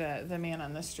 buying the man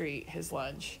on the street his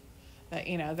lunch.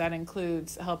 That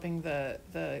includes helping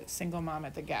the single mom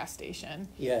at the gas station.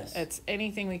 Yes. It's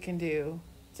anything we can do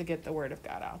to get the word of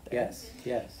God out there. Yes,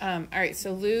 yes. All right,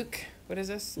 so Luke, what is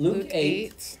this? Luke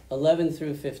 8:11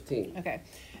 through 15. Okay.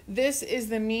 This is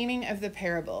the meaning of the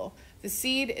parable. The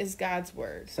seed is God's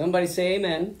word. Somebody say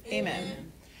amen.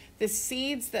 Amen. The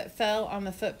seeds that fell on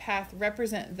the footpath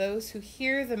represent those who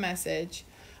hear the message,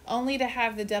 only to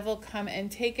have the devil come and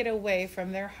take it away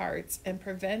from their hearts and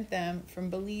prevent them from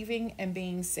believing and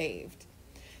being saved.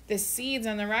 The seeds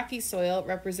on the rocky soil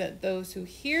represent those who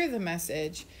hear the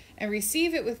message and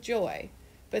receive it with joy.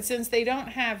 But since they don't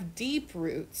have deep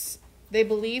roots, they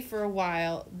believe for a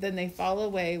while, then they fall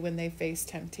away when they face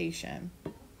temptation.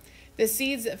 The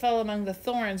seeds that fell among the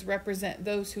thorns represent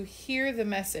those who hear the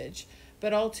message,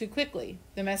 but all too quickly.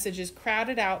 The message is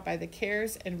crowded out by the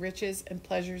cares and riches and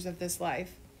pleasures of this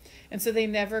life, and so they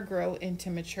never grow into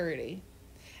maturity.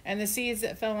 And the seeds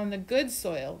that fell on the good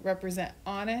soil represent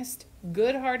honest,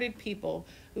 good-hearted people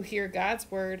who hear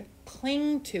God's word,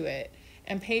 cling to it,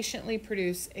 and patiently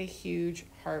produce a huge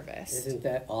harvest. Isn't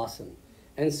that awesome?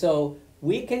 And so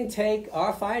we can take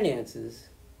our finances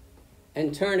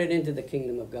and turn it into the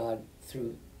kingdom of God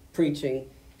through preaching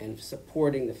and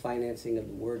supporting the financing of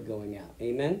the word going out.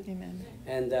 Amen? Amen.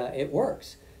 And it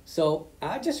works. So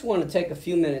I just want to take a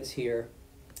few minutes here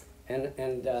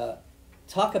and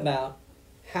talk about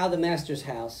how the Master's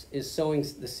house is sowing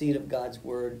the seed of God's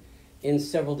word in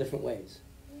several different ways.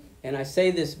 And I say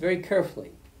this very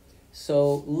carefully,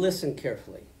 so listen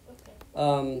carefully.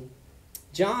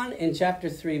 John in chapter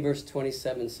 3, verse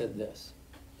 27 said this: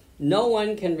 "No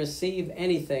one can receive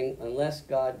anything unless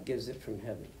God gives it from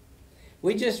heaven."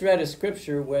 We just read a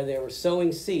scripture where they were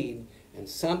sowing seed, and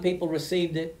some people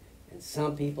received it and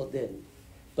some people didn't.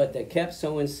 But they kept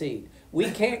sowing seed. We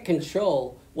can't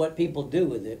control what people do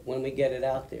with it when we get it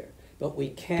out there, but we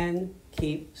can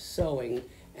keep sowing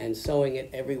and sowing it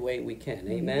every way we can.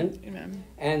 Amen? Amen.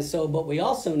 And so, but we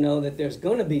also know that there's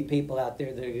going to be people out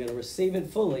there that are going to receive it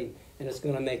fully, and it's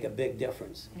going to make a big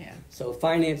difference. Yeah. So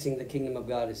financing the kingdom of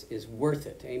God is worth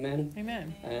it. Amen?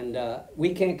 Amen. And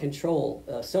we can't control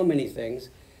so many things.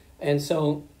 And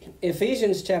so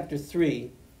Ephesians chapter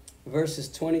 3, verses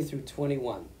 20 through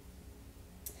 21.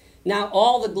 "Now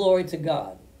all the glory to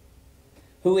God,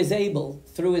 who is able,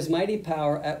 through his mighty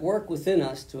power at work within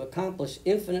us, to accomplish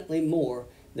infinitely more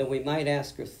than we might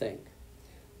ask or think.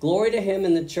 Glory to him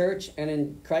in the church and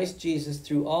in Christ Jesus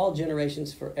through all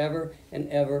generations forever and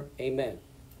ever. Amen."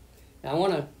 Now I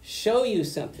want to show you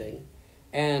something.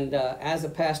 And as a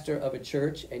pastor of a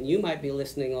church, and you might be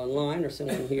listening online or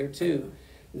someone here too,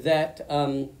 that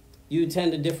you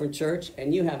attend a different church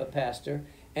and you have a pastor,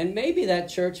 and maybe that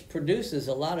church produces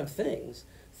a lot of things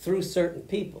through certain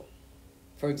people.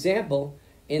 For example,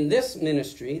 in this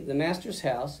ministry, the Master's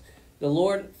House, the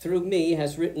Lord, through me,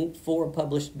 has written 4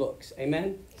 published books.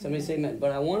 Amen? Somebody say amen.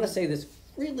 But I want to say this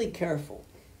really careful,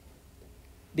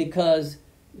 because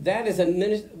that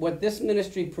is what this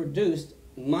ministry produced.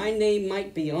 My name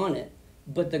might be on it,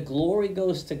 but the glory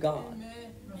goes to God. Amen.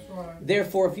 That's right.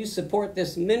 Therefore, if you support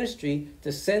this ministry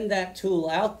to send that tool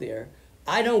out there,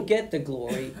 I don't get the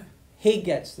glory. He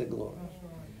gets the glory. That's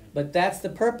right. But that's the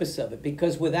purpose of it,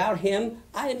 because without him,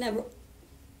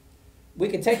 we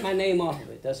could take my name off of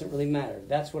it. Doesn't really matter.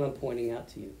 That's what I'm pointing out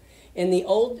to you. In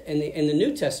the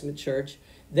New Testament church,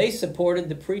 they supported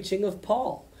the preaching of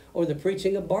Paul or the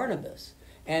preaching of Barnabas,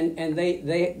 and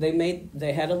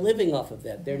they had a living off of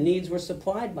that. Their needs were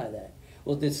supplied by that.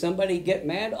 Well, did somebody get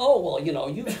mad? Oh, well, you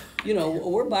know,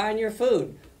 we're buying your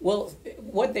food. Well,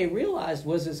 what they realized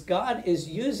was God is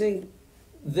using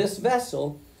this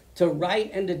vessel to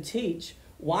write and to teach.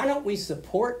 Why don't we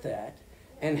support that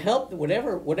and help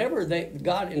whatever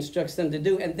God instructs them to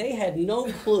do? And they had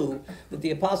no clue that the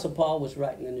Apostle Paul was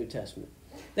writing the New Testament.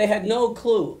 They had no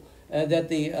clue that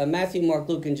the Matthew, Mark,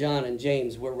 Luke, and John, and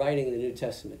James were writing the New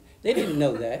Testament. They didn't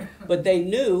know that, but they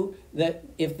knew that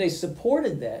if they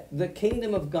supported that, the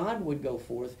kingdom of God would go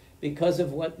forth because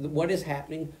of what is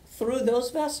happening through those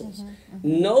vessels.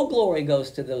 No glory goes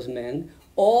to those men.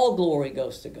 All glory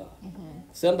goes to God.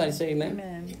 Somebody say amen.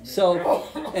 Amen. So,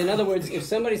 in other words, if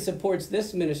somebody supports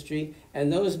this ministry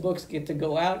and those books get to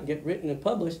go out and get written and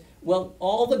published, well,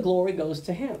 all the glory goes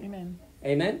to him. Amen.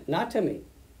 Amen? Not to me.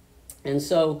 And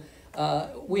so,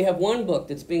 we have one book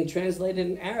that's being translated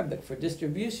in Arabic for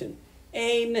distribution.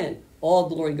 Amen. All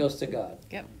glory goes to God.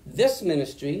 Yep. This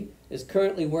ministry is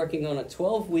currently working on a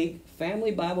 12-week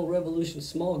Family Bible Revolution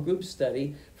small group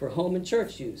study for home and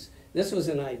church use. This was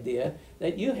an idea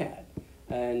that you had.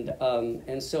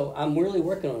 And so I'm really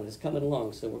working on it. It's coming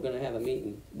along. So we're going to have a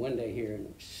meeting one day here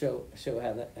and show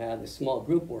how the small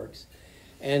group works.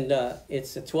 And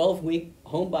it's a 12-week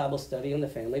home Bible study on the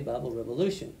Family Bible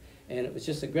Revolution. And it was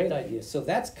just a great idea. So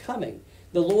that's coming.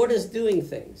 The Lord is doing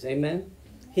things. Amen?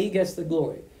 He gets the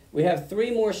glory. We have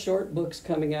 3 more short books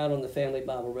coming out on the Family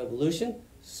Bible Revolution.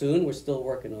 Soon. We're still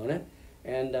working on it.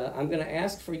 And I'm going to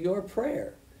ask for your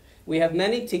prayer. We have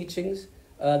many teachings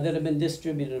that have been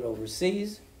distributed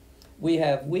overseas. We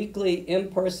have weekly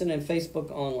in-person and Facebook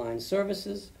online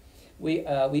services. We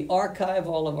archive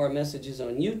all of our messages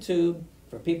on YouTube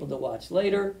for people to watch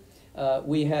later.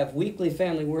 We have weekly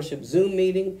family worship Zoom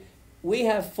meeting. We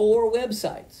have 4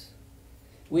 websites.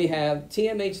 We have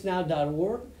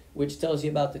tmhnow.org, which tells you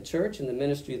about the church and the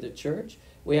ministry of the church.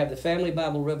 We have the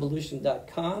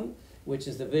FamilyBibleRevolution.com, which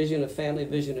is the vision of family,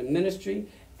 vision, and ministry.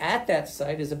 At that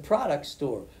site is a product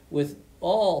store with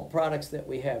all products that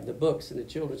we have, the books and the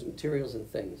children's materials and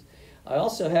things. I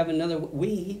also have another,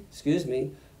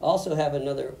 also have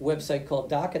another website called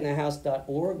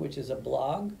dockinthehouse.org, which is a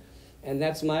blog, and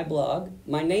that's my blog.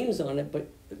 My name's on it,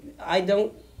 but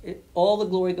all the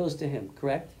glory goes to him,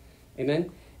 correct?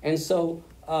 Amen? And so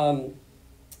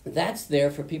that's there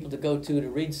for people to go to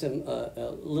read some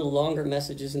little longer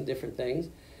messages and different things.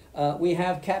 We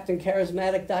have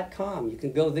CaptainCharismatic.com. You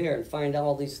can go there and find out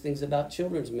all these things about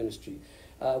children's ministry.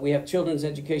 We have children's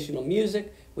educational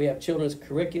music. We have children's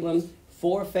curriculum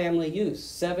for family use,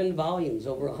 7 volumes,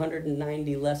 over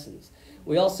 190 lessons.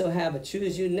 We also have a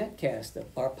Choose You Netcast,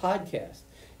 our podcast.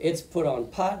 It's put on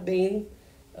Podbean,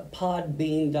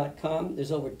 podbean.com.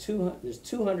 There's over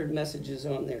 200 messages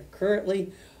on there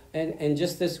currently, and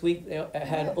just this week they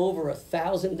had over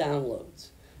 1,000 downloads.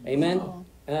 Amen. Wow.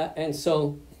 And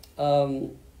so,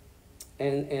 and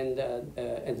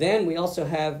then we also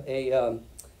have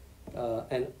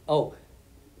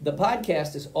the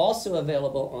podcast is also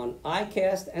available on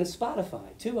iCast and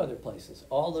Spotify, 2 other places.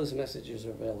 All those messages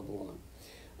are available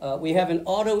on. We have an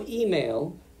auto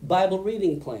email Bible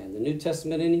reading plan, the New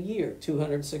Testament in a year,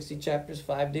 260 chapters,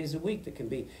 5 days a week, that can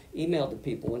be emailed to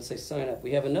people once they sign up.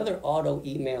 We have another auto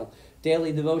email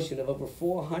daily devotion of over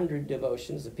 400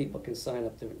 devotions that people can sign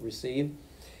up to receive.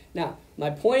 Now, my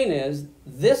point is,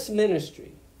 this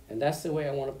ministry, and that's the way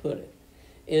I want to put it,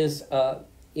 is,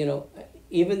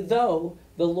 even though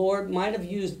the Lord might have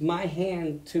used my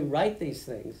hand to write these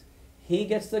things, He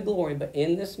gets the glory. But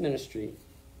in this ministry,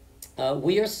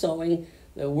 we are sowing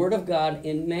the Word of God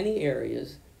in many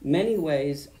areas, many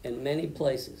ways, and many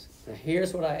places. Now,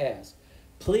 here's what I ask.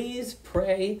 Please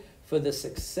pray for the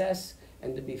success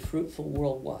and to be fruitful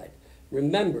worldwide.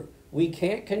 Remember, we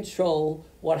can't control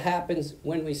what happens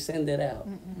when we send it out.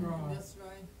 That's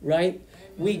right. Right? Amen.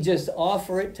 We just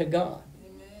offer it to God.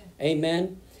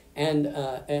 Amen. Amen.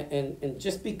 And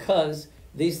just because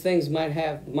these things might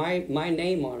have my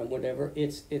name on them, whatever,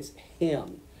 it's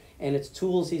Him. And it's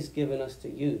tools He's given us to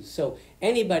use. So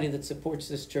anybody that supports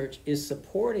this church is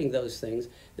supporting those things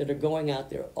that are going out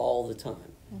there all the time.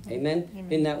 Mm-hmm. Amen?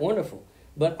 Amen? Isn't that wonderful?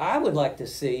 But I would like to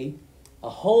see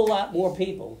a whole lot more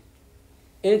people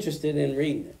interested in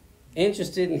reading it,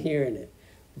 interested in hearing it,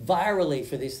 virally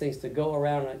for these things to go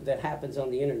around that happens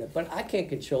on the internet. But I can't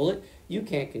control it. You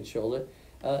can't control it.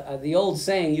 The old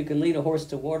saying, you can lead a horse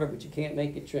to water, but you can't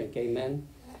make it drink. Amen?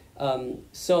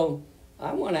 So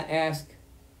I want to ask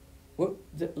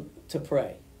to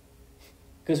pray,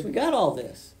 because we got all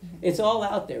this. It's all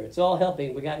out there. It's all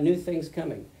helping. We got new things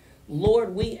coming.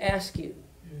 Lord, we ask you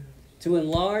to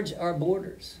enlarge our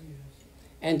borders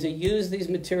and to use these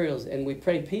materials, and we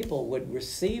pray people would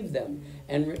receive them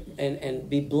and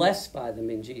be blessed by them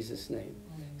in Jesus' name.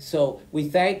 So we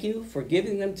thank you for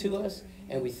giving them to us,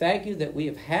 and we thank you that we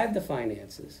have had the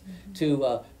finances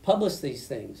to publish these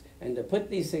things and to put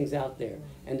these things out there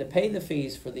and to pay the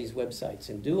fees for these websites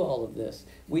and do all of this.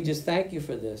 We just thank you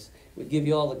for this. We give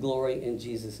you all the glory in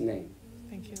Jesus' name.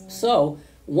 Thank you, Lord. So,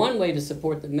 one way to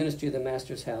support the ministry of the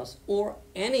Master's House, or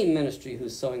any ministry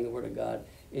who's sowing the Word of God,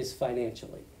 is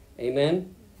financially.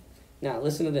 Amen? Now,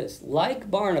 listen to this. Like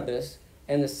Barnabas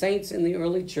and the saints in the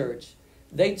early church,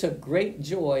 they took great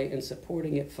joy in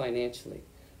supporting it financially.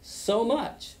 So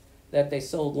much that they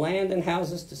sold land and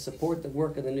houses to support the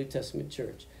work of the New Testament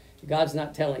church. God's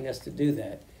not telling us to do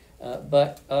that,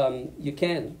 but you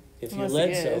can if you're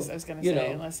led so. I was going to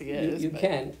say, unless He is. You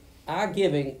can. Our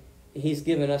giving, He's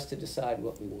given us to decide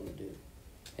what we want to do.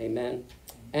 Amen.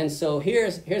 And so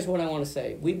here's what I want to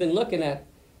say. We've been looking at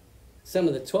some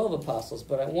of the 12 apostles,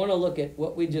 but I want to look at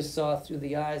what we just saw through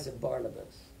the eyes of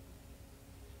Barnabas.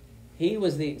 He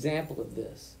was the example of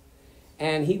this.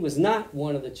 And he was not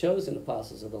one of the chosen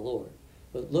apostles of the Lord.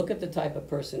 But look at the type of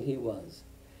person he was.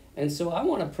 And so I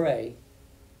want to pray,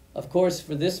 of course,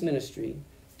 for this ministry,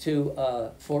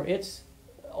 for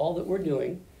all that we're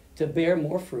doing, to bear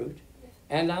more fruit.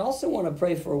 And I also want to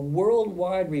pray for a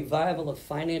worldwide revival of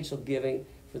financial giving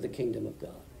for the kingdom of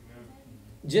God.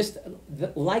 Just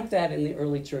like that in the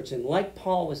early church, and like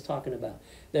Paul was talking about,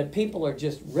 that people are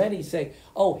just ready to say,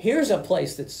 oh, here's a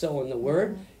place that's sowing the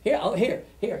word. Here, oh, here.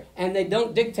 And they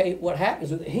don't dictate what happens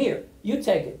with it. Here, you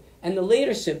take it. And the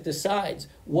leadership decides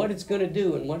what it's going to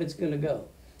do and what it's going to go.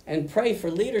 And pray for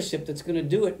leadership that's going to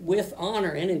do it with honor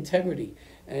and integrity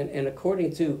and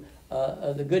according to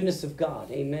the goodness of God.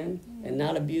 Amen? And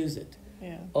not abuse it.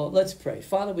 Yeah. Oh, let's pray.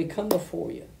 Father, we come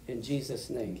before you in Jesus'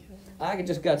 name. I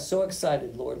just got so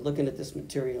excited, Lord, looking at this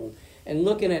material and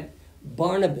looking at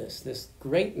Barnabas, this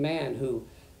great man who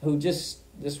just,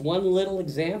 this one little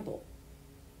example.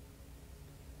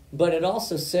 But it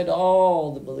also said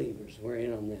all the believers were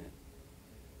in on that.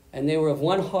 And they were of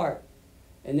one heart.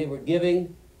 And they were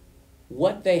giving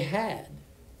what they had,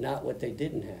 not what they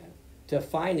didn't have, to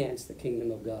finance the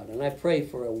kingdom of God. And I pray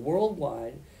for a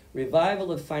worldwide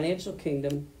revival of financial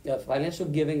giving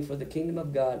for the kingdom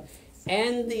of God,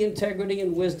 and the integrity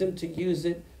and wisdom to use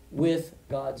it with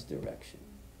God's direction.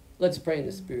 Let's pray in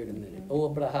the Spirit a minute.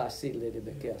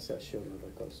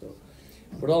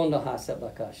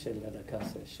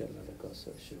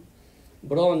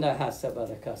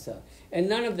 And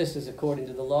none of this is according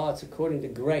to the law. It's according to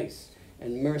grace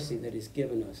and mercy that He's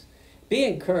given us. Be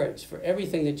encouraged for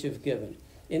everything that you've given.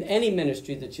 in any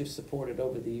ministry that you've supported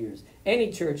over the years,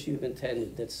 any church you've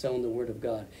attended that's sown the Word of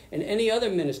God, and any other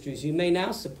ministries you may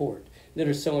now support that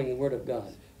are sowing the Word of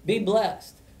God. Be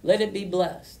blessed. Let it be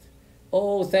blessed.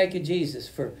 Oh, thank you, Jesus,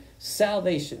 for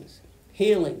salvations,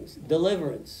 healings,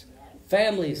 deliverance,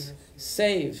 families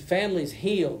saved, families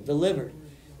healed, delivered.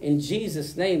 In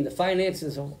Jesus' name, the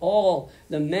finances of all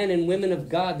the men and women of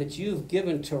God that you've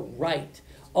given to write,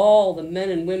 all the men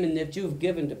and women that you've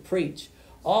given to preach,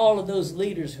 all of those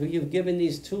leaders who you've given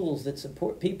these tools that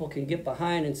support people can get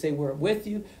behind and say, we're with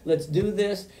you, let's do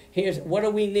this, here's what do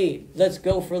we need, let's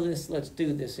go for this, let's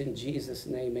do this in Jesus'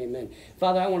 name, amen.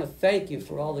 Father, I want to thank you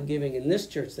for all the giving in this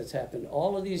church that's happened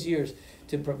all of these years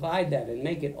to provide that and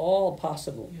make it all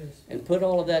possible and put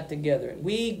all of that together.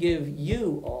 We give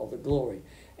you all the glory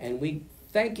and we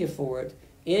thank you for it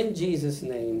in Jesus'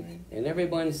 name. And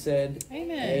everyone said,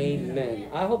 Amen. Amen.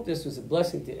 I hope this was a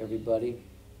blessing to everybody.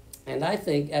 And I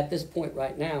think at this point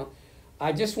right now,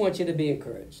 I just want you to be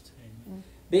encouraged.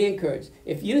 Be encouraged.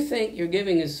 If you think your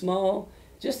giving is small,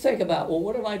 just think about, well,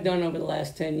 what have I done over the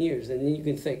last 10 years? And then you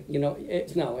can think,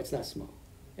 it's not small.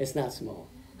 It's not small.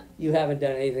 You haven't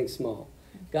done anything small.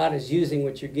 God is using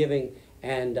what you're giving,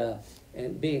 and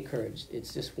be encouraged.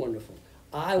 It's just wonderful.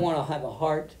 I want to have a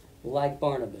heart like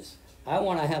Barnabas. I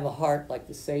want to have a heart like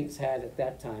the saints had at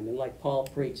that time and like Paul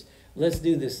preached. Let's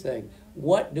do this thing.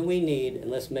 What do we need?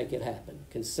 And let's make it happen.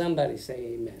 Can somebody say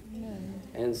amen? Amen.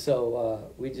 And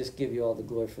so we just give you all the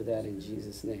glory for that in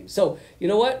Jesus' name. So, you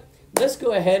know what? Let's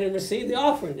go ahead and receive the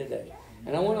offering today.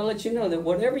 And I want to let you know that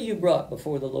whatever you brought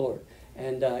before the Lord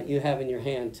and you have in your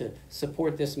hand to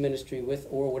support this ministry with,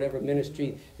 or whatever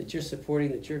ministry that you're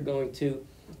supporting, that you're going to,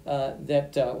 we're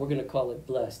going to call it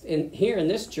blessed. And here in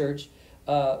this church,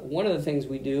 one of the things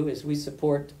we do is we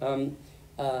support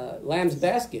Lamb's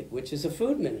Basket, which is a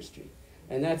food ministry.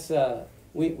 And that's,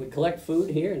 we collect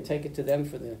food here and take it to them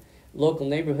for the local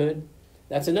neighborhood.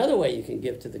 That's another way you can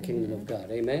give to the kingdom of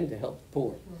God, amen, to help the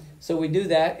poor. So we do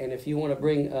that, and if you want to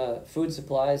bring food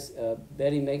supplies,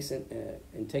 Betty makes it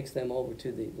and takes them over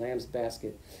to the Lamb's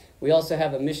Basket. We also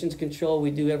have a missions control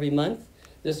we do every month.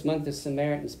 This month is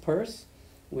Samaritan's Purse,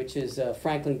 which is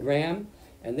Franklin Graham,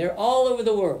 and they're all over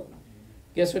the world.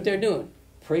 Guess what they're doing?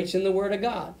 Preaching the Word of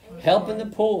God, helping the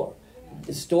poor,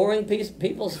 restoring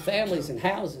people's families and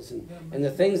houses and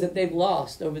the things that they've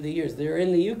lost over the years. They're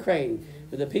in the Ukraine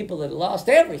for the people that lost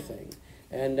everything,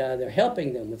 and they're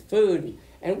helping them with food,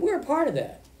 and we're a part of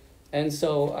that. And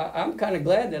so I'm kind of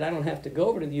glad that I don't have to go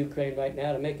over to the Ukraine right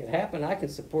now to make it happen. I can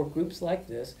support groups like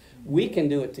this. We can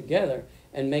do it together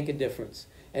and make a difference.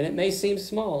 And it may seem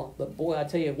small, but boy, I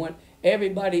tell you what,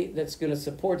 everybody that's going to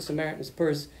support Samaritan's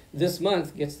Purse this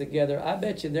month gets together. I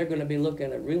bet you they're going to be looking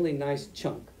at a really nice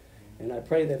chunk. And I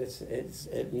pray that it's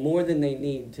more than they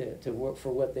need to work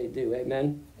for what they do.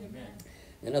 Amen? Amen.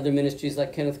 And other ministries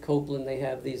like Kenneth Copeland, they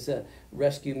have these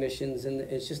rescue missions, and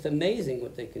it's just amazing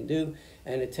what they can do.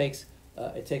 And it takes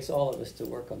all of us to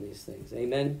work on these things.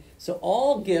 Amen? So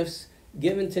all gifts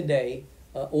given today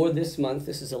or this month,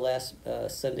 this is the last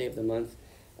Sunday of the month,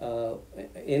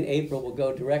 in April will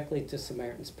go directly to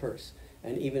Samaritan's Purse.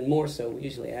 And even more so, we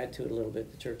usually add to it a little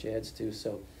bit, the church adds to.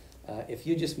 So if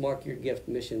you just mark your gift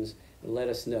missions, let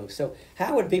us know. So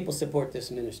how would people support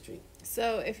this ministry?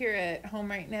 So if you're at home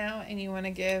right now and you want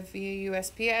to give via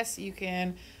USPS, you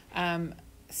can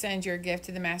send your gift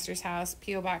to the Master's House,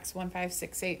 P.O. Box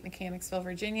 1568, Mechanicsville,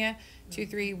 Virginia,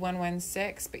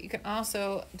 23116. But you can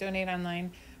also donate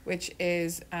online, which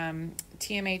is tmhnow.org,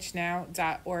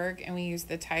 and we use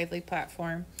the Tidely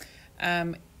platform.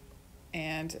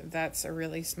 And that's a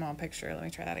really small picture. Let me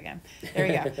try that again. There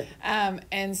we go.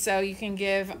 And so you can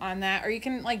give on that, or you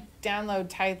can download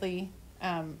Tidely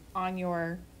on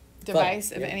your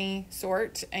device of any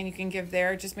sort, and you can give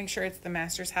there. Just make sure it's the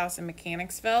Master's House in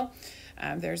Mechanicsville.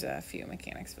 There's a few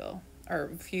Mechanicsville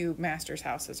or a few Master's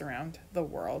Houses around the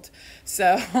world.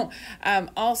 So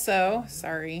also,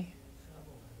 sorry,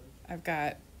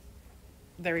 there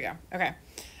we go. Okay.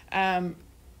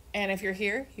 And if you're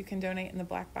here, you can donate in the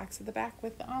black box at the back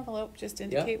with the envelope. Just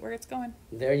indicate where it's going.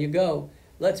 There you go.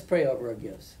 Let's pray over our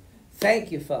gifts.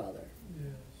 Thank you, Father.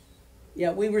 Yes.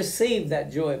 Yeah, we receive that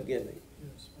joy of giving.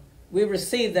 Yes. We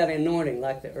receive that anointing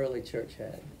like the early church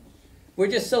had.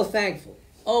 We're just so thankful.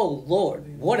 Oh,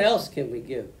 Lord, what else can we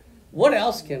give? What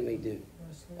else can we do?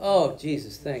 Oh,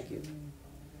 Jesus, thank you.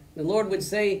 The Lord would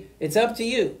say, it's up to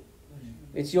you.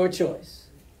 It's your choice.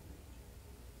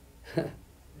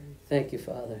 Thank you,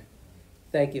 Father.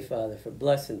 Thank you, Father, for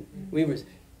blessing. We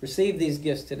receive these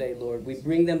gifts today, Lord. We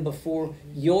bring them before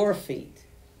your feet.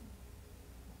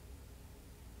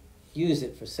 Use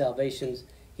it for salvations,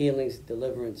 healings,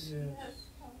 deliverance. Yes.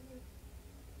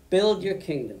 build your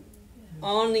kingdom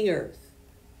on the earth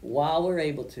while we're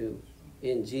able to,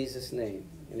 in Jesus' name.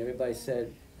 And everybody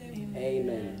said,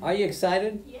 amen. Are you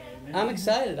excited? I'm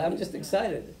excited. I'm just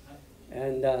excited.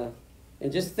 And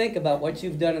just think about what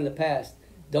you've done in the past.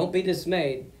 Don't be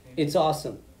dismayed. It's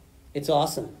awesome. It's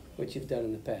awesome what you've done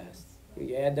in the past.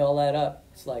 You add all that up.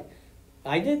 It's like,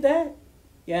 I did that?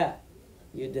 Yeah,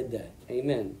 you did that.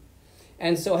 Amen.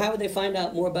 And so how would they find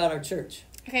out more about our church?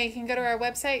 Okay, you can go to our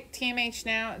website,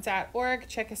 tmhnow.org.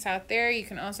 Check us out there. You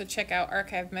can also check out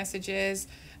archived messages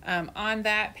on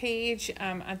that page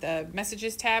at the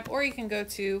messages tab, or you can go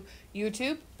to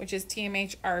YouTube, which is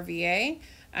TMHRVA.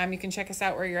 You can check us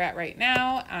out where you're at right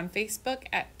now on Facebook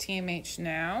at TMH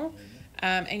Now.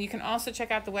 And you can also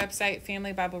check out the website,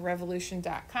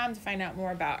 familybiblerevolution.com, to find out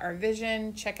more about our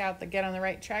vision. Check out the Get on the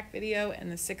Right Track video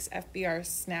and the 6 FBR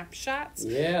snapshots.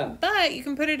 Yeah. But you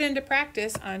can put it into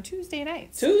practice on Tuesday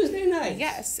nights. Tuesday nights.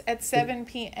 Yes, at 7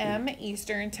 p.m.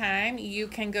 Eastern Time. You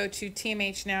can go to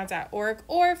tmhnow.org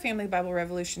or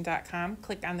familybiblerevolution.com.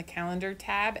 Click on the calendar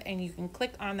tab, and you can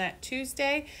click on that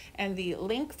Tuesday. And the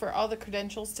link for all the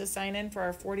credentials to sign in for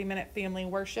our 40-minute family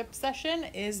worship session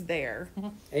is there.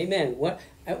 Amen.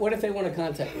 What if they want to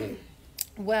contact me?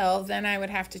 Well, then I would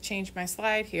have to change my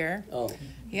slide here. Oh.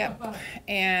 Yep.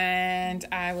 And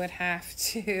I would have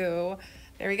to,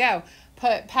 there we go,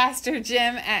 put Pastor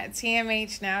Jim at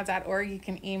tmhnow.org. You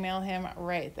can email him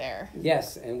right there.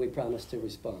 Yes, and we promise to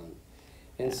respond.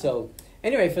 And so,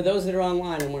 anyway, for those that are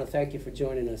online, I want to thank you for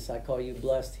joining us. I call you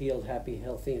blessed, healed, happy,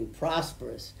 healthy, and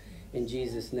prosperous in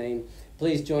Jesus' name.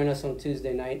 Please join us on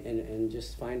Tuesday night and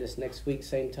just find us next week,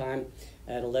 same time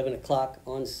at 11 o'clock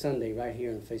on Sunday right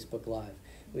here on Facebook Live.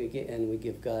 We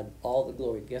give God all the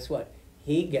glory. Guess what?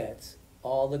 He gets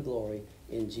all the glory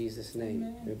in Jesus' name.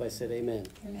 Amen. Everybody said amen.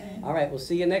 Amen. All right, we'll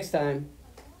see you next time.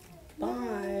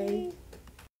 Bye.